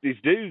these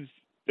dudes,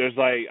 there's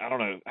I don't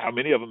know how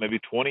many of them, maybe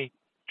 20,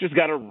 just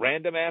got a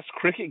random ass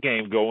cricket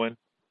game going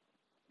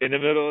in the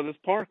middle of this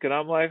park. And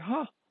I'm like,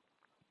 huh,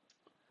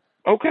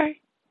 okay.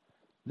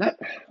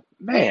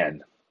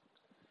 Man,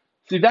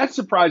 See, that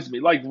surprised me.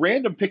 Like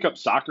random pickup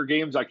soccer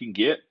games I can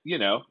get,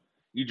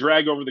 you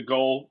drag over the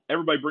goal,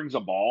 everybody brings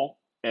a ball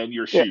and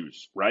your Yeah,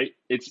 shoes, right?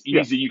 It's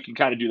yeah, easy. You can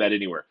kind of do that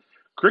anywhere.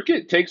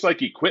 Cricket takes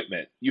like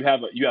equipment. You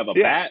have a yeah.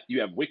 bat, you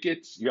have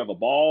wickets, you have a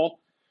ball.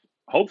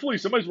 Hopefully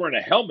somebody's wearing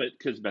a helmet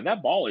because man,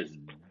 that ball is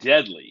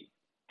deadly.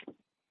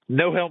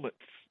 No helmets.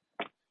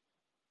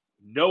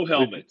 No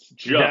helmets,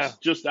 No,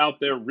 just out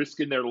there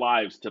risking their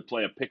lives to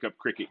play a pickup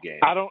cricket game.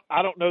 I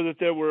don't know that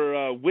there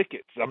were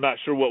wickets. I'm not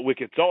sure what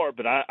wickets are,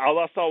 but all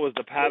I saw was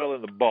the paddle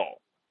and the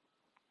ball.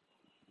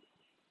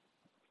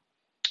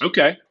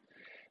 Okay.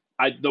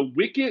 The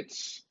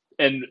wickets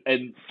and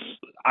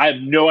I have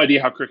no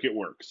idea how cricket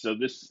works. So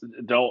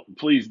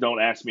please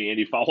don't ask me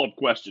any follow-up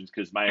questions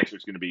because my answer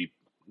is going to be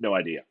no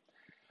idea.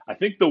 I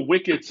think the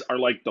wickets are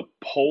like the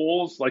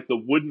poles, like the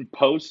wooden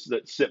posts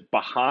that sit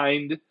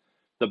behind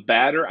the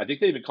batter. I think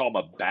they even call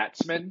them a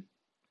batsman.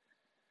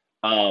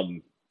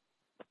 And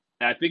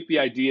I think the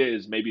idea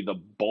is maybe the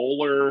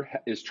bowler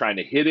is trying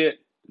to hit it,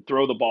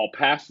 throw the ball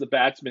past the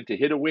batsman to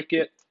hit a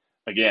wicket.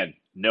 Again,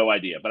 no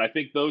idea. But I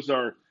think those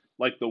are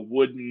like the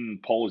wooden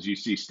poles you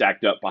see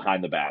stacked up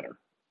behind the batter.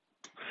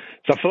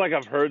 So I feel like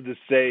I've heard the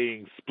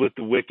saying "split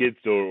the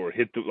wickets" or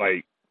hit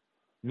the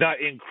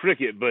not in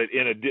cricket, but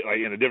in a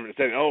different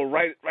setting. Oh,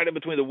 right in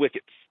between the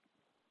wickets.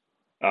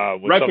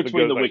 When Right something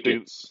between goes the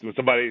wickets. when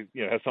somebody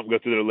has something go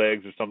through their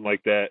legs or something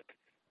like that,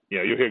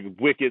 you'll hear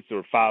wickets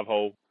or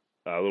 5-hole.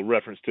 A little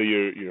reference to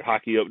your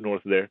hockey up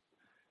north there.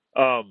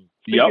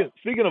 Yep.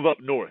 Speaking of up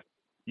north,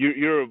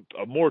 you're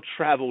a more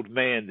traveled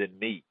man than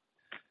me.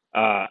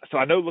 So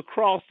I know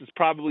lacrosse is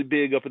probably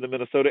big up in the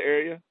Minnesota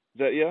area. Is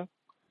that Or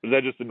is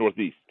that just the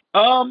Northeast?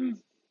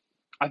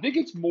 I think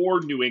it's more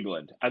New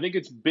England. I think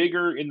it's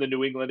bigger in the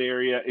New England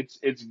area.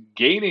 It's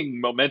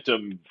gaining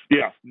momentum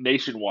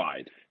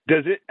nationwide.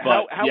 Does it?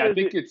 But How yeah,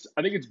 is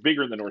I think it's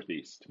bigger in the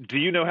Northeast. Do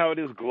you know how it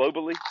is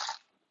globally?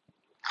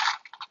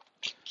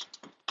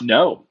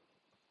 No.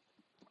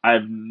 I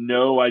have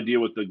no idea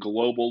what the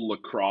global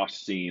lacrosse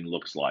scene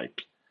looks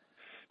like.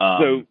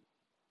 So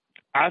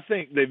I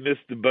think they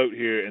missed the boat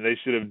here, and they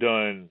should have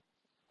done.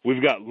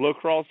 We've got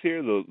lacrosse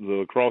here, the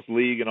lacrosse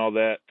league and all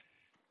that,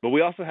 but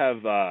we also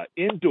have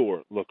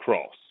indoor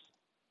lacrosse.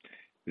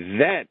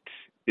 That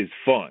is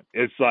fun.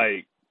 It's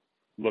like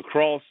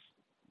lacrosse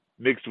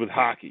mixed with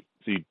hockey.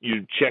 So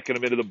you're checking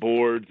them into the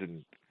boards,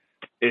 and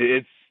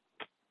it's.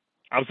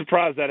 I'm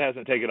surprised that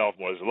hasn't taken off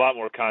more. There's a lot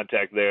more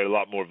contact there, a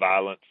lot more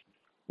violence.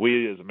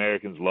 We as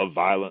Americans love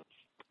violence.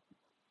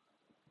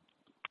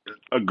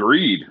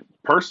 Agreed.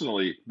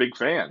 Personally, big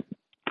fan.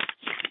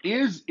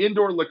 Is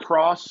indoor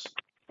lacrosse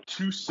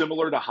too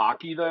similar to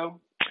hockey,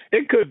 though?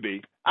 It could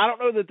be. I don't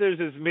know that there's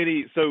as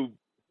many. So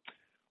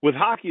with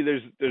hockey,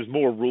 there's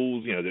more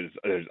rules.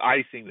 There's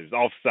icing, there's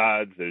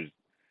offsides, there's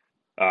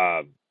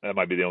that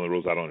might be the only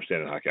rules I don't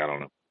understand in hockey. I don't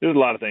know. There's a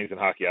lot of things in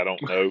hockey I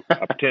don't know.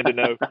 I pretend to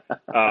know.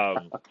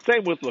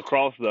 Same with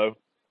lacrosse, though.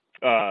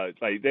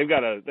 Like they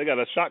got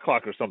a shot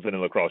clock or something in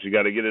lacrosse. You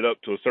got to get it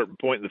up to a certain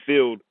point in the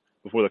field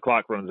before the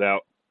clock runs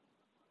out.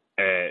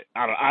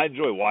 I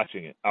enjoy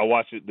watching it. I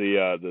watch it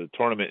the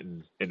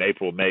tournament in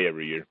April, May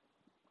every year.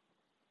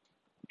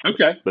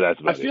 Okay, but that's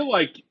about I feel it.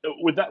 like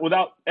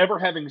without ever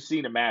having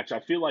seen a match, I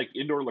feel like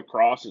indoor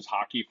lacrosse is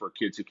hockey for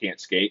kids who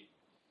can't skate.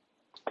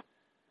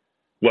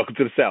 Welcome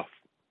to the South.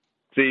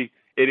 See,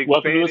 it expanded.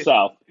 Welcome to the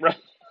South. Right.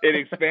 It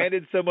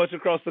expanded so much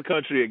across the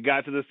country. It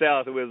got to the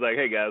South. It was like,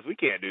 hey guys, we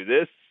can't do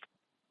this.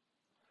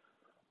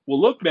 Well,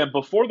 look, man.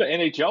 Before the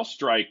NHL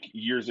strike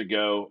years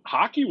ago,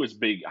 hockey was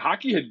big.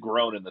 Hockey had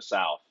grown in the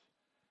South.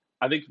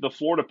 I think the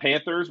Florida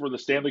Panthers were the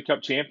Stanley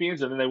Cup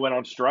champions, and then they went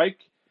on strike,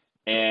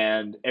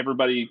 and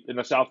everybody in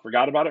the South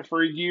forgot about it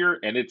for a year,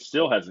 and it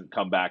still hasn't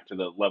come back to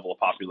the level of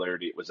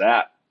popularity it was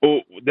at. Oh,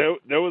 there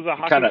was a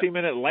hockey team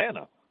in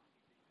Atlanta.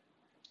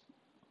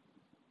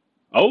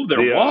 Oh,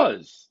 there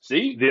was.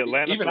 See, the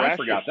Atlanta even Thrashers. I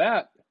forgot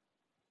that.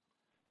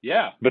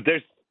 Yeah, but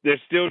they're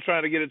still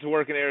trying to get it to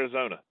work in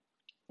Arizona,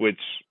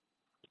 which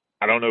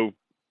I don't know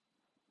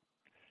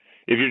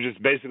if you're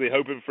just basically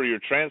hoping for your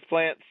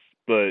transplants,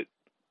 but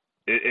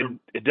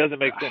it doesn't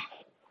make sense.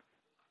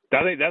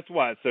 I think that's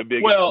why it's so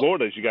big in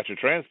Florida is you got your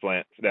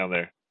transplants down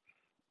there.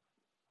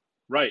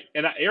 Right.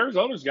 And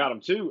Arizona's got them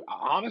too.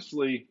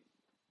 Honestly,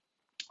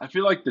 I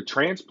feel like the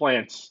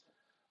transplants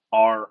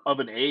are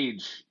of an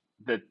age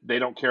that they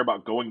don't care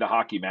about going to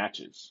hockey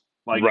matches.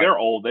 Like they're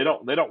old. They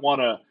don't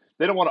want to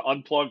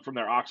unplug from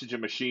their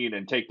oxygen machine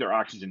and take their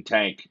oxygen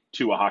tank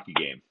to a hockey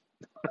game.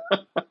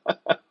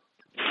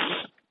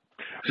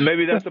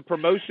 Maybe that's a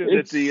promotion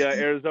that the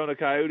Arizona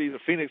Coyotes or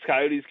Phoenix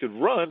Coyotes could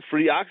run,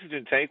 free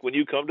oxygen tank when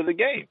you come to the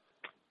game.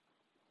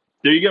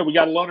 There you go. We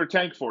got a loaner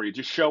tank for you.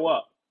 Just show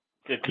up.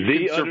 If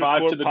you can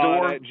survive to the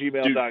door, at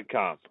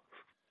gmail.com.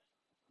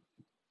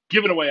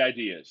 Giving away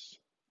ideas.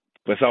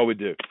 That's all we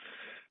do.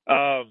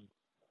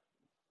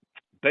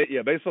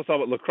 Baseball,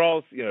 softball,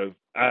 lacrosse.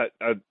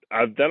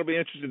 That'll be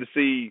interesting to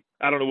see.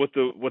 I don't know what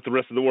the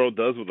rest of the world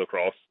does with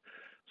lacrosse.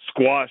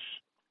 Squash.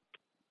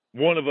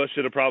 One of us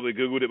should have probably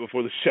Googled it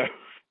before the show.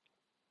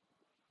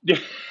 Yeah.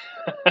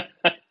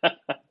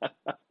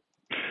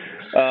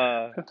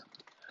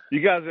 You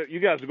guys are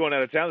going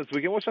out of town this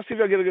weekend. Let's see if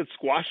y'all get a good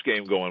squash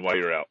game going while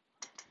you're out.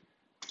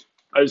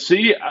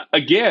 See,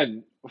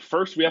 again,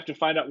 first we have to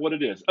find out what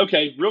it is.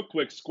 Okay, real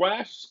quick,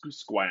 squash.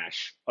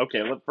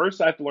 Okay,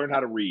 first I have to learn how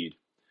to read.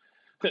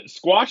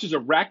 Squash is a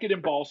racket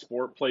and ball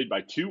sport played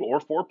by 2 or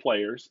 4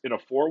 players in a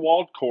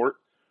 4-walled court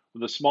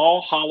with a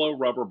small hollow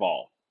rubber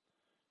ball.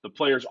 The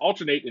players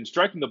alternate in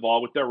striking the ball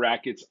with their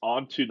rackets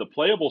onto the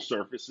playable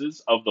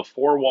surfaces of the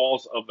 4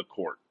 walls of the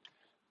court.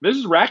 This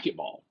is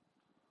racquetball.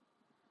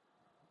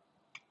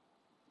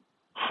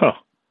 Huh.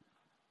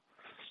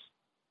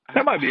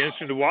 That might be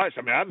interesting to watch.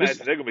 I mean, I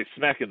imagine they're going to be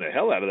smacking the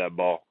hell out of that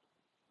ball.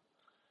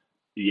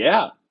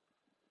 Yeah.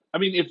 I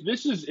mean, if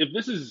this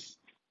is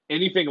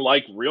anything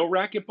like real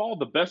racquetball,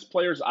 the best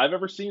players I've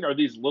ever seen are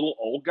these little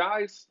old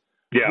guys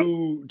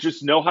who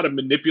just know how to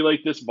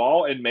manipulate this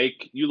ball and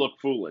make you look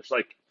foolish.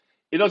 Like,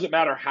 it doesn't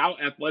matter how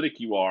athletic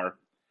you are,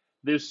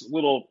 this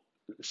little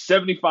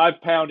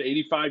 75-pound,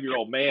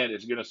 85-year-old man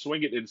is going to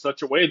swing it in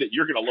such a way that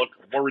you're going to look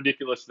more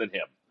ridiculous than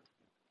him.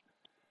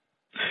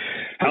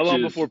 How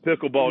long before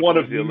pickleball? One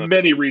of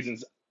many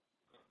reasons.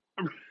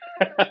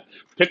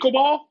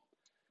 Pickleball?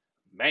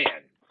 Man.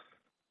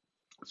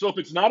 So if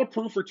it's not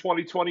approved for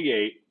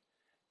 2028,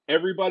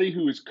 everybody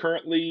who is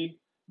currently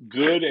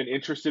good and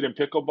interested in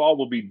pickleball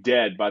will be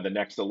dead by the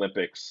next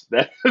Olympics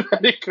that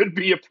it could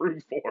be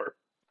approved for.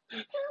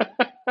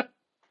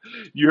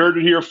 You heard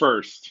it here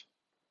first.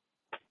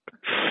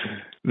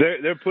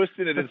 They're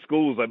pushing it in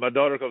schools. Like, my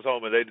daughter comes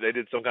home and they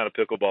did some kind of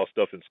pickleball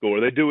stuff in school.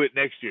 Or they do it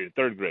next year,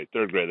 third grade.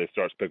 They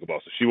start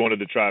pickleball. So she wanted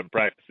to try and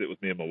practice it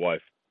with me and my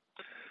wife.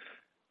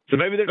 So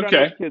maybe they're trying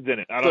to get kids in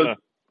it. I don't know.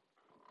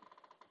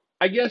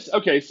 I guess,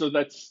 so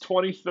that's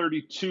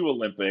 2032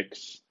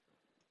 Olympics.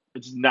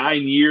 It's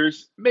 9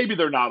 years. Maybe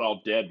they're not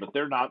all dead, but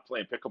they're not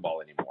playing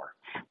pickleball anymore.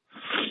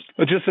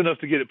 But just enough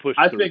to get it pushed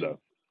through, though.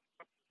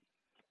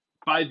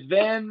 By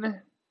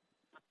then,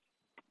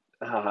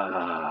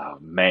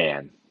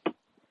 man.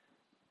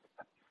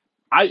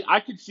 I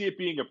could see it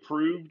being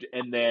approved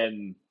and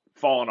then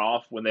falling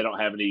off when they don't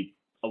have any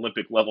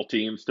Olympic level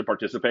teams to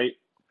participate.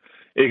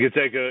 It could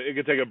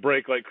take a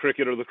break like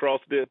cricket or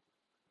lacrosse did.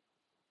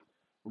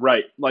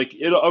 Right. Like,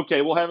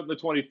 we'll have it in the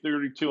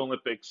 2032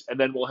 Olympics, and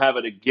then we'll have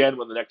it again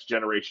when the next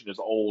generation is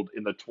old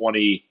in the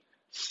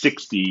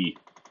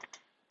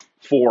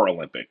 2064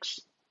 Olympics.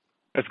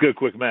 That's good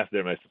quick math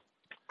there, Mason.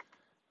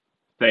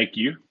 Thank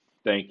you.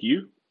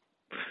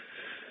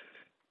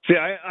 See,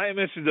 I am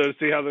interested, though, to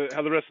see how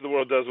the rest of the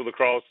world does with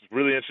lacrosse.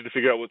 Really interested to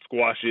figure out what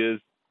squash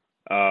is,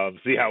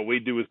 see how we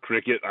do with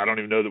cricket. I don't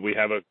even know that we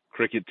have a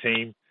cricket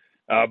team.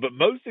 But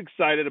most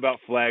excited about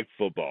flag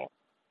football.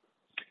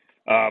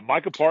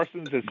 Micah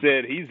Parsons has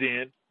said he's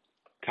in.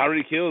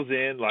 Tyreek Hill's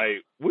in.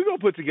 Like, we're going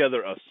to put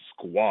together a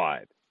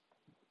squad.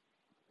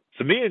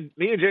 So me and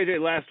JJ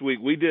last week,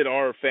 we did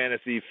our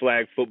fantasy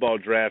flag football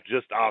draft,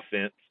 just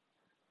offense.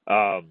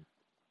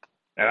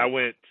 And I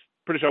went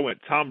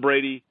Tom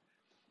Brady,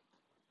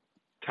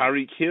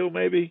 Tyreek Hill,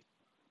 maybe.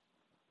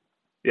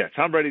 Yeah,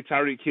 Tom Brady,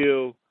 Tyreek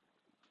Hill,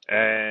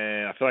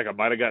 and I feel like I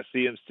might have got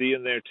CMC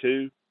in there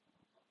too.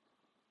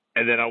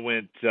 And then I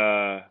went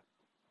Ocho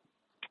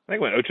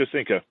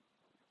Cinco.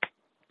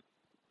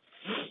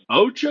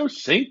 Ocho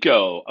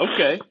Cinco,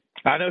 okay.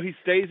 I know he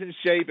stays in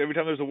shape. Every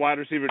time there's a wide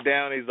receiver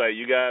down, he's like,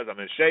 "You guys, I'm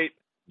in shape.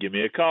 Give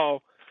me a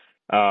call."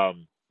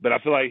 But I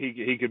feel like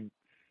he could.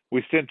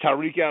 We send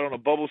Tyreek out on a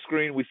bubble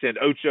screen. We send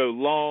Ocho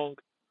long,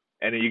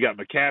 and then you got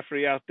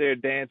McCaffrey out there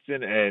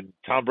dancing, and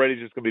Tom Brady's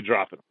just going to be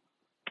dropping them.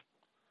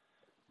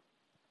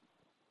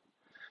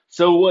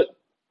 So what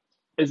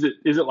is it?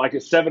 Is it like a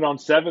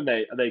 7-on-7?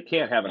 They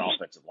can't have an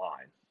offensive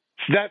line.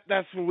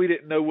 That's when we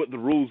didn't know what the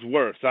rules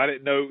were. So I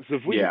didn't know. So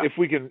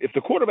if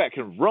the quarterback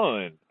can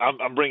run,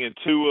 I'm bringing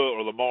Tua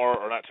or Lamar,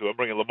 or not Tua. I'm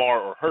bringing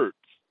Lamar or Hurts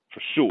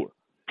for sure.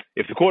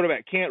 If the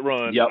quarterback can't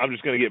run, I'm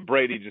just going to get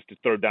Brady just to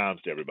throw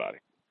dimes to everybody.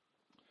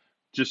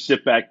 Just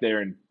sit back there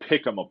and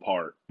pick them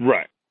apart.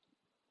 Right.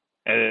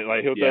 And then,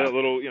 like, he'll throw a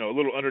little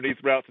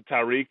underneath route to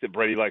Tyreek that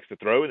Brady likes to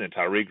throw, and then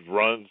Tyreek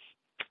runs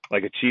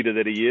like a cheetah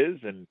that he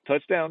is, and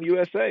touchdown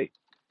USA.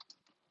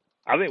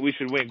 I think we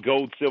should win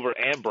gold, silver,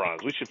 and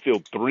bronze. We should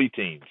field 3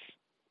 teams.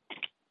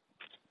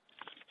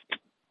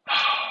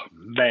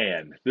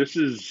 Man, this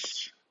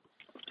is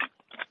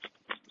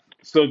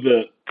so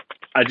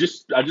I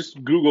just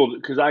Googled,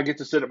 because I get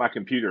to sit at my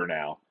computer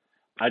now.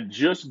 I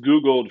just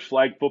Googled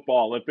flag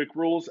football Olympic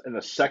rules, and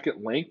the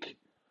second link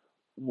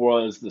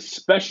was the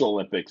Special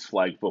Olympics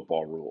flag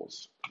football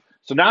rules.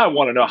 So now I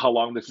want to know how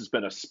long this has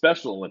been a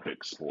Special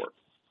Olympics sport.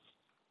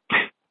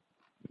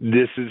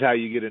 This is how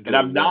you get into the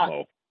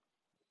wormhole.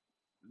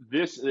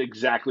 This is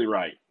exactly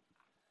right.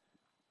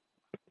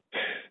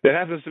 That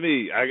happens to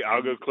me.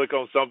 I'll go click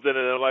on something, and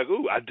I'm like,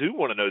 ooh, I do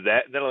want to know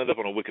that. And then I'll end up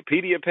on a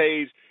Wikipedia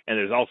page, and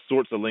there's all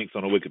sorts of links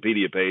on a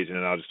Wikipedia page, and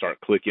then I'll just start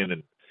clicking,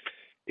 and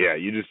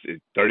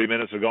 30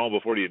 minutes are gone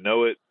before you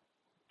know it.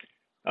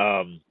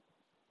 I'm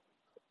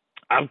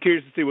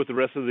curious to see what the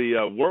rest of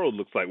the world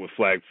looks like with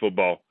flag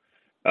football.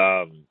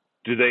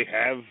 Do they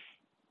have?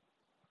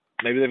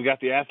 Maybe they've got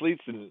the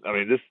athletes, and I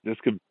mean, this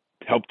could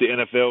help the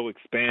NFL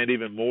expand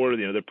even more.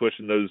 You know, they're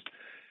pushing those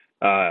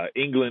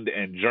England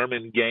and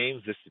German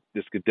games.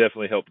 This could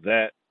definitely help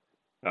that.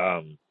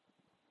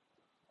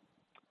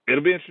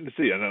 It'll be interesting to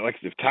see. And like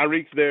if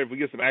Tyreek's there, if we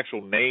get some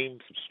actual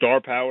names, some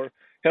star power,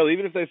 hell,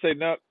 even if they say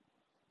no,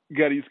 you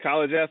got to use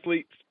college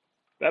athletes,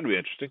 that'd be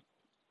interesting.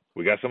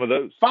 We got some of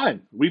those.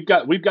 Fine, we've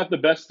got the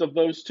best of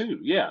those too.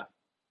 Yeah.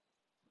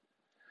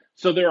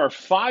 So there are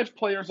 5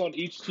 players on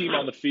each team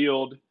on the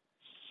field,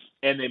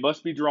 and they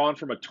must be drawn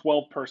from a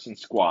 12-person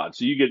squad.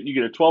 So you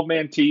get a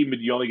 12-man team,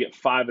 and you only get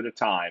 5 at a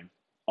time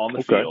on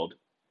the field.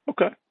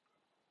 Okay.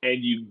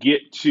 And you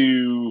get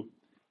to.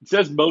 It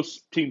says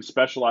most teams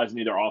specialize in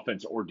either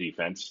offense or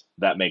defense.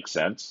 That makes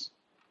sense.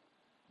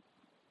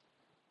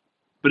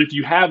 But if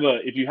you have a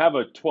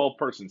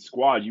 12-person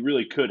squad, you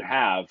really could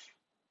have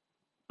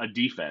a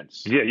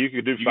defense. Yeah, you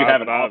could do. You could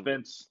have an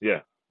offense.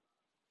 Yeah.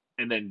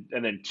 And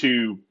then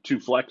two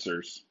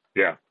flexers.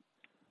 Yeah.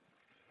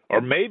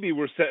 Or maybe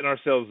we're setting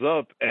ourselves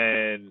up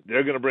and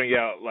they're going to bring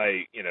out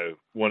like, you know,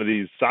 one of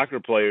these soccer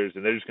players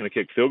and they're just going to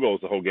kick field goals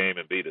the whole game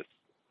and beat us.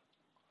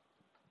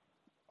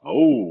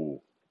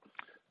 Oh.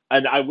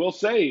 And I will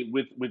say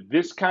with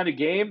this kind of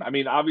game, I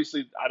mean,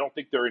 obviously I don't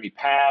think there are any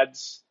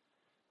pads.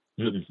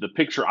 The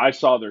picture I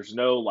saw, there's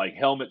no like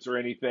helmets or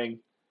anything.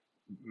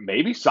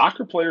 Maybe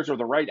soccer players are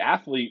the right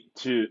athlete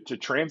to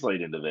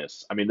translate into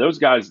this. I mean, those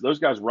guys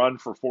run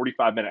for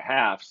 45-minute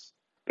halves.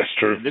 That's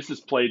true. And this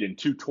is played in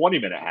 2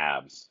 20-minute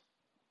halves.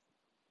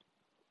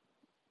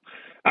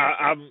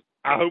 I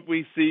hope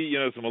we see, you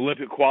know, some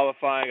Olympic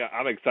qualifying.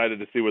 I'm excited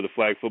to see where the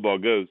flag football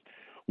goes.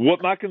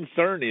 What my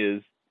concern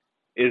is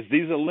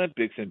these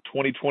Olympics in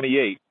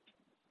 2028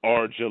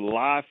 are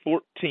July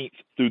 14th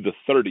through the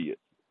 30th.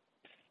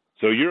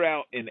 So you're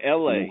out in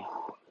LA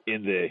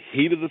in the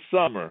heat of the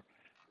summer,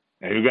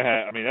 and you're gonna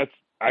have. I mean,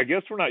 I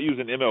guess we're not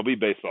using MLB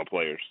baseball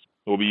players.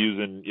 We'll be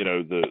using, you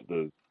know,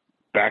 the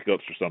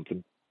backups or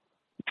something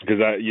because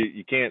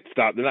you can't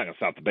stop. They're not gonna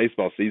stop the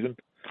baseball season.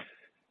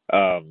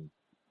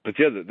 But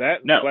yeah,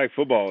 that flag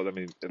football. I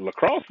mean,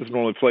 lacrosse is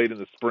normally played in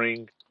the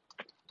spring,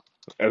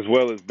 as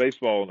well as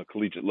baseball on the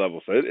collegiate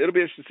level. So it'll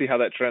be interesting to see how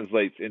that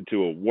translates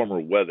into a warmer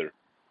weather.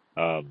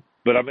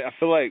 But I mean, I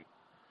feel like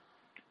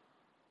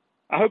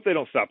I hope they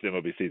don't stop the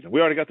MLB season. We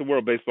already got the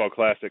World Baseball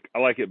Classic. I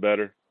like it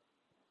better.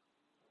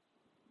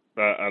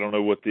 I don't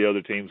know what the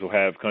other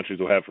countries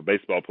will have for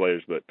baseball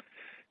players, but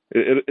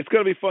it's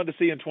going to be fun to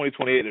see in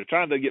 2028. They're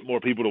trying to get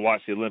more people to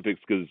watch the Olympics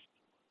because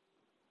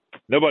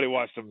nobody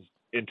watched them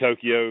in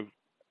Tokyo.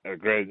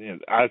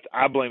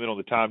 I blame it on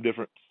the time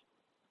difference.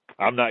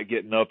 I'm not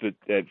getting up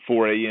at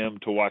 4 a.m.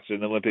 to watch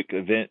an Olympic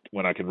event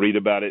when I can read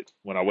about it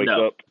when I wake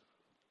up.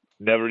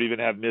 Never even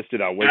have missed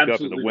it. I wake up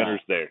and the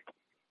winter's there.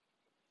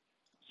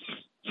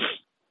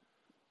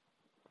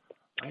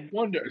 I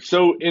wonder.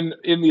 So in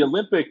the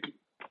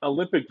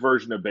Olympic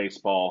version of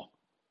baseball,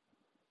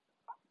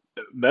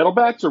 metal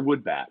bats or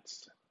wood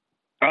bats?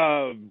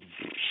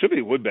 Should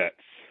be wood bats.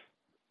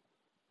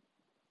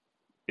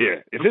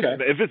 Yeah,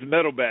 if it's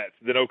metal bats,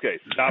 then okay.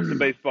 Stop the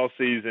baseball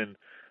season.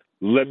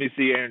 Let me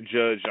see Aaron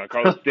Judge,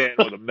 Giancarlo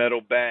Stanton with a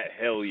metal bat.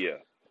 Hell yeah.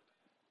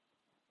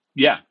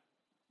 Yeah,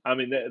 I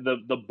mean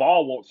the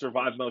ball won't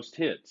survive most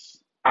hits.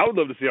 I would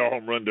love to see our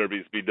home run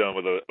derbies be done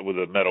with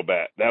a metal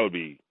bat. That would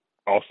be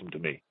awesome to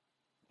me.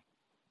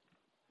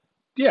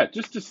 Yeah,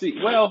 just to see.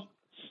 Well,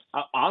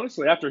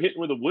 honestly, after hitting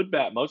with a wood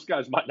bat, most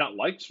guys might not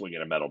like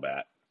swinging a metal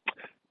bat.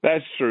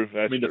 That's true.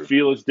 The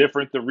feel is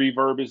different. The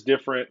reverb is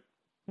different.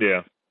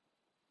 Yeah.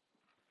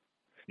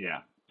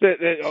 Yeah.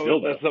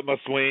 That's up my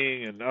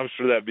swing, and I'm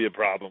sure that'd be a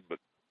problem. But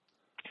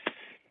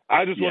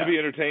I just want to be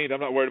entertained.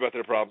 I'm not worried about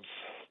their problems.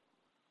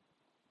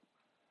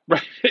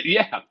 Right.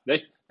 Yeah.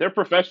 They're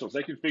professionals.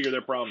 They can figure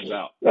their problems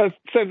out. That's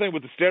the same thing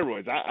with the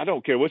steroids. I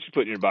don't care what you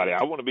put in your body.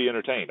 I want to be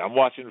entertained. I'm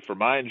watching for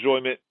my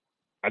enjoyment.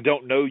 I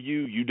don't know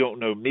you. You don't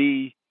know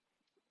me.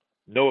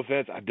 No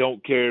offense. I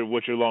don't care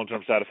what your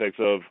long-term side effects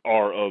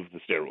are of the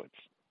steroids.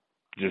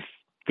 Just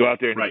go out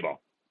there and hit the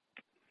ball.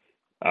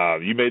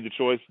 You made the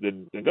choice,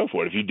 then go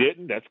for it. If you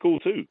didn't, that's cool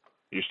too.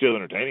 You're still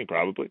entertaining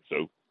probably.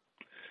 So,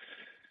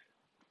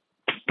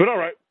 but all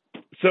right.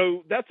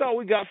 So that's all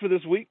we got for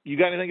this week. You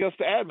got anything else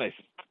to add,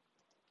 Mason?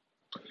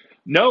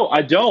 No,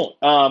 I don't.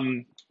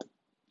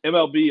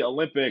 MLB,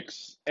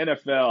 Olympics,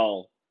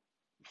 NFL,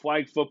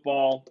 flag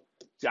football.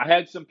 See, I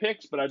had some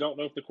picks, but I don't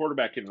know if the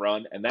quarterback can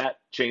run, and that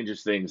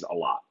changes things a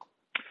lot.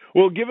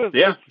 Well, give us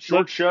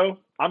short show.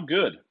 I'm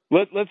good.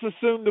 Let's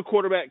assume the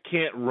quarterback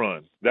can't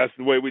run. That's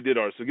the way we did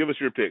ours. So give us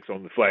your picks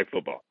on the flag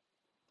football.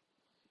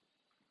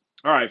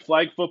 All right,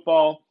 flag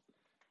football.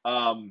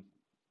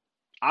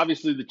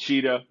 Obviously, the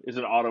cheetah is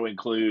an auto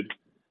include.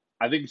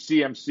 I think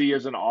CMC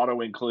is an auto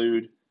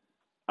include.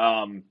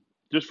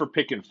 Just for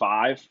picking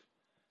 5.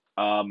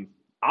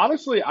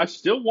 Honestly, I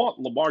still want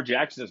Lamar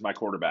Jackson as my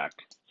quarterback.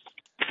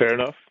 Fair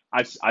enough.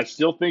 I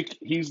still think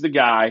he's the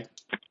guy.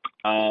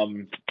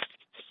 And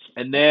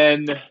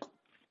then,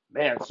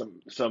 man,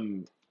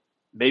 some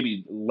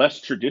maybe less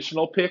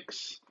traditional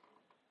picks.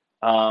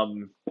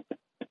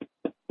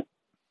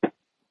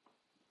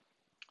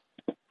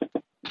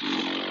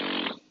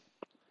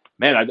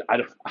 Man, I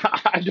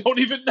don't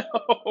even know.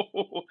 I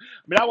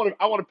mean,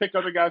 I want to pick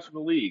other guys from the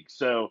league.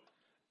 So,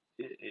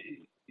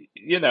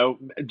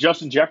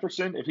 Justin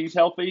Jefferson, if he's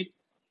healthy,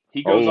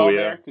 he goes Oh on yeah.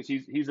 there because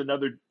he's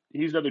another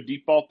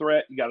deep ball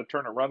threat. You got to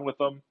turn and run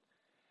with him,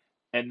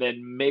 and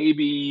then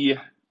maybe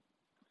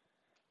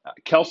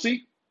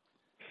Kelsey.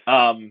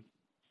 Shorter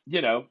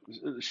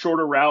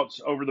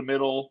routes over the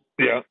middle.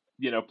 Yeah.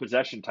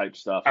 Possession type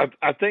stuff.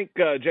 I think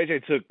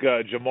JJ took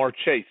Jamar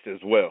Chase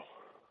as well.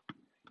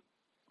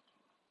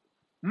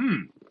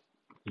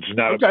 It's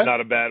not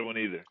a bad one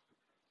either.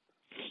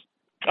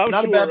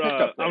 Not a bad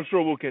pickup there. I'm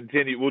sure we'll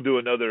continue. We'll do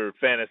another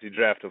fantasy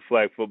draft of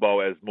flag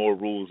football as more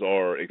rules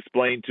are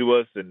explained to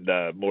us and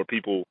more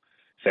people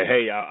say,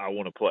 "Hey, I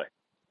want to play."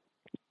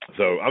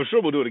 So I'm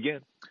sure we'll do it again.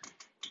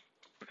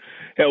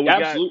 Hell,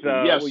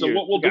 Absolutely. So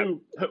what we'll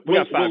do,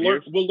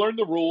 we'll learn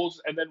the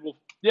rules, and then we'll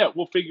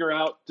figure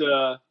out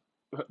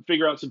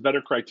some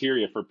better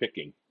criteria for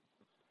picking.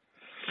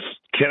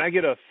 Can I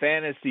get a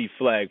fantasy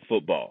flag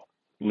football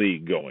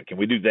league going? Can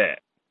we do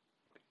that?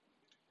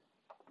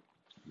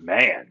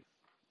 Man.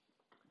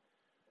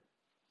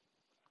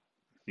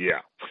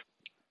 Yeah.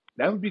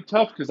 That would be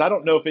tough because I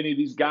don't know if any of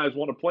these guys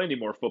want to play any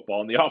more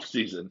football in the off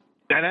season.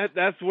 And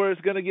that's where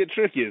it's going to get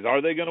tricky.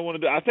 Are they going to want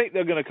to do? I think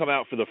they're going to come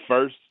out for the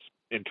first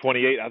in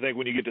 28. I think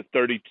when you get to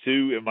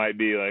 32, it might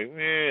be like,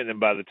 and then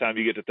by the time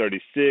you get to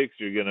 36,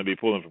 you're going to be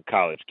pulling from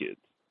college kids.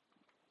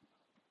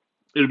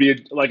 It'll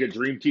be like a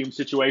dream team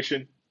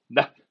situation.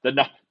 The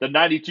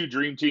 92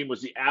 dream team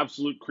was the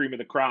absolute cream of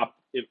the crop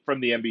from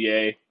the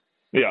NBA.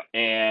 Yeah.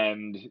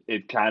 And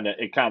it kind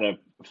of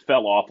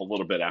fell off a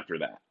little bit after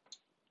that.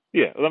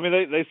 Yeah, I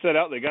mean, they set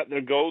out, they got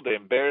their goal, they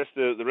embarrassed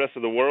the rest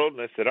of the world,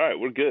 and they said, all right,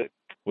 we're good.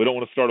 We don't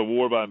want to start a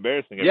war by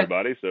embarrassing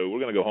everybody, so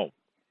we're going to go home.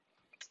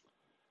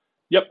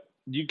 Yep,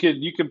 you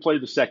can play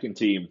the second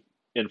team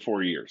in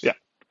 4 years. Yeah,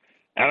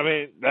 and I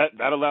mean,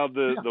 that allowed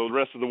the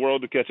rest of the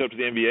world to catch up to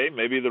the NBA.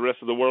 Maybe the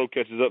rest of the world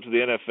catches up to the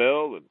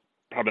NFL, and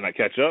probably not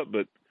catch up,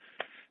 but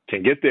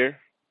can get there.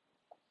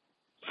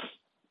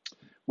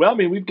 Well, I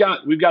mean, we've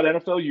got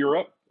NFL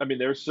Europe. I mean,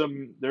 there's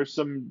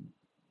some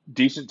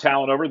decent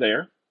talent over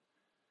there.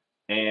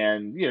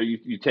 And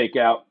you take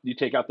out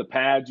the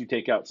pads, you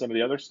take out some of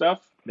the other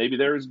stuff. Maybe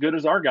they're as good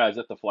as our guys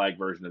at the flag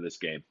version of this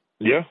game.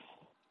 Yeah,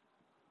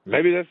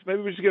 maybe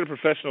we should get a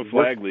professional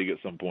flag league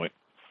at some point.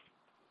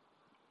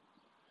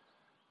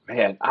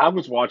 Man, I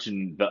was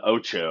watching the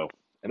Ocho,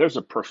 and there's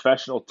a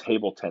professional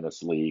table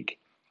tennis league.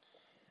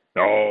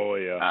 Oh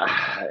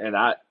yeah, and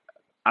I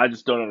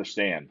just don't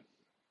understand.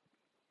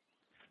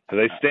 So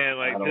they stand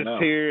like this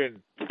here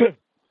and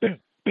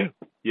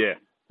yeah.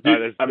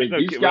 Dude, I mean,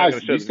 these guys are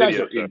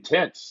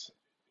intense.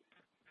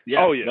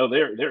 Yeah. Oh, yeah. No,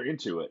 they're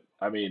into it.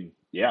 I mean,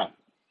 yeah.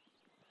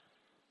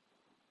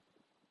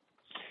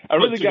 I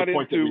really to got the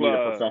point into that we need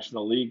a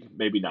professional league.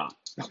 Maybe not.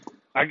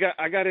 I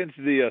got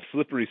into the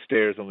slippery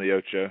stairs on the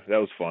Ocho. That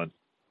was fun.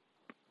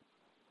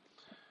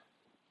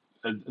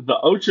 The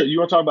Ocho. You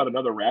want to talk about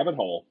another rabbit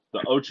hole?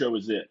 The Ocho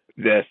is it.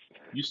 Yes.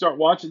 You start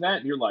watching that,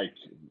 and you're like,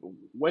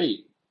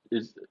 wait.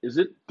 Is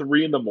it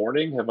 3 a.m?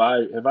 Have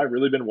I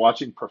really been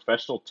watching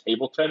professional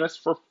table tennis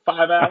for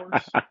 5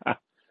 hours?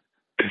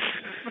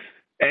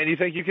 And you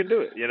think you can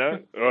do it,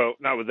 Well,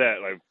 not with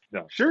that, like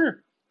no.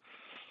 Sure.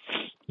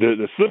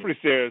 The slippery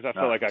stairs, I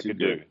felt like I could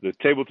good. do. The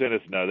table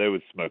tennis, no, they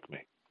would smoke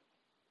me.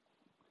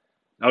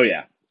 Oh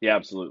yeah,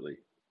 absolutely.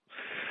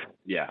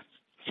 Yeah.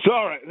 So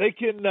all right, they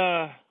can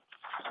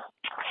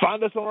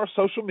find us on our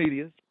social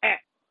medias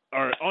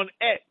on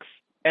X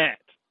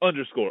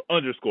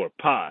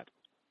 @__pod.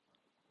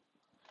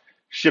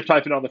 Shift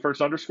hyphen on the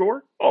first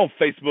underscore. On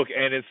Facebook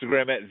and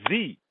Instagram at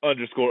 @the__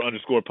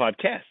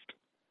 podcast.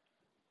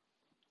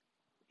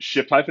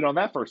 Shift hyphen on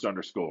that first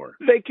underscore.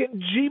 They can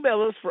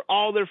Gmail us for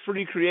all their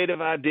free creative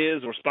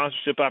ideas or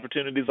sponsorship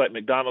opportunities like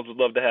McDonald's would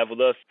love to have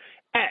with us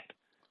at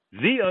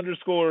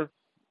 @the_pod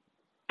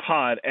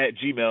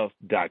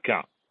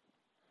 @gmail.com.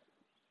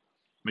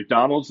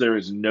 McDonald's, there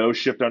is no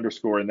shift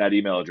underscore in that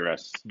email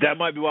address. That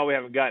might be why we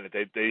haven't gotten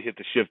it. They hit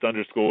the shift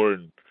underscore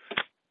and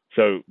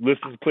so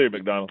listen clear,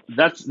 McDonald's.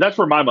 That's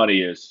where my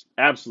money is.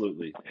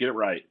 Absolutely. Get it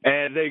right.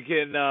 And they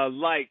can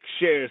like,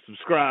 share,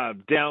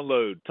 subscribe,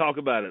 download, talk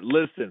about it,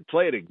 listen,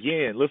 play it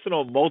again, listen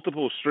on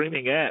multiple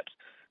streaming apps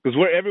because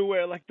we're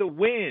everywhere like the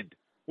wind.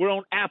 We're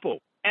on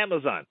Apple,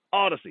 Amazon,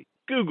 Odyssey,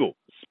 Google,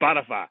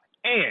 Spotify,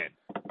 and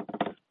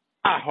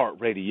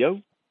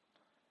iHeartRadio.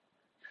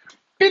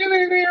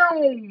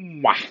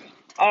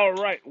 All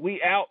right,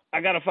 we out.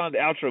 I got to find the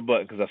outro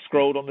button because I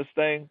scrolled on this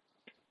thing.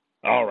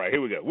 All right,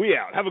 here we go. We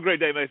out. Have a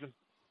great day, Mason.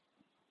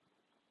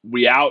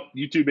 We out.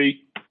 You too,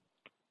 B.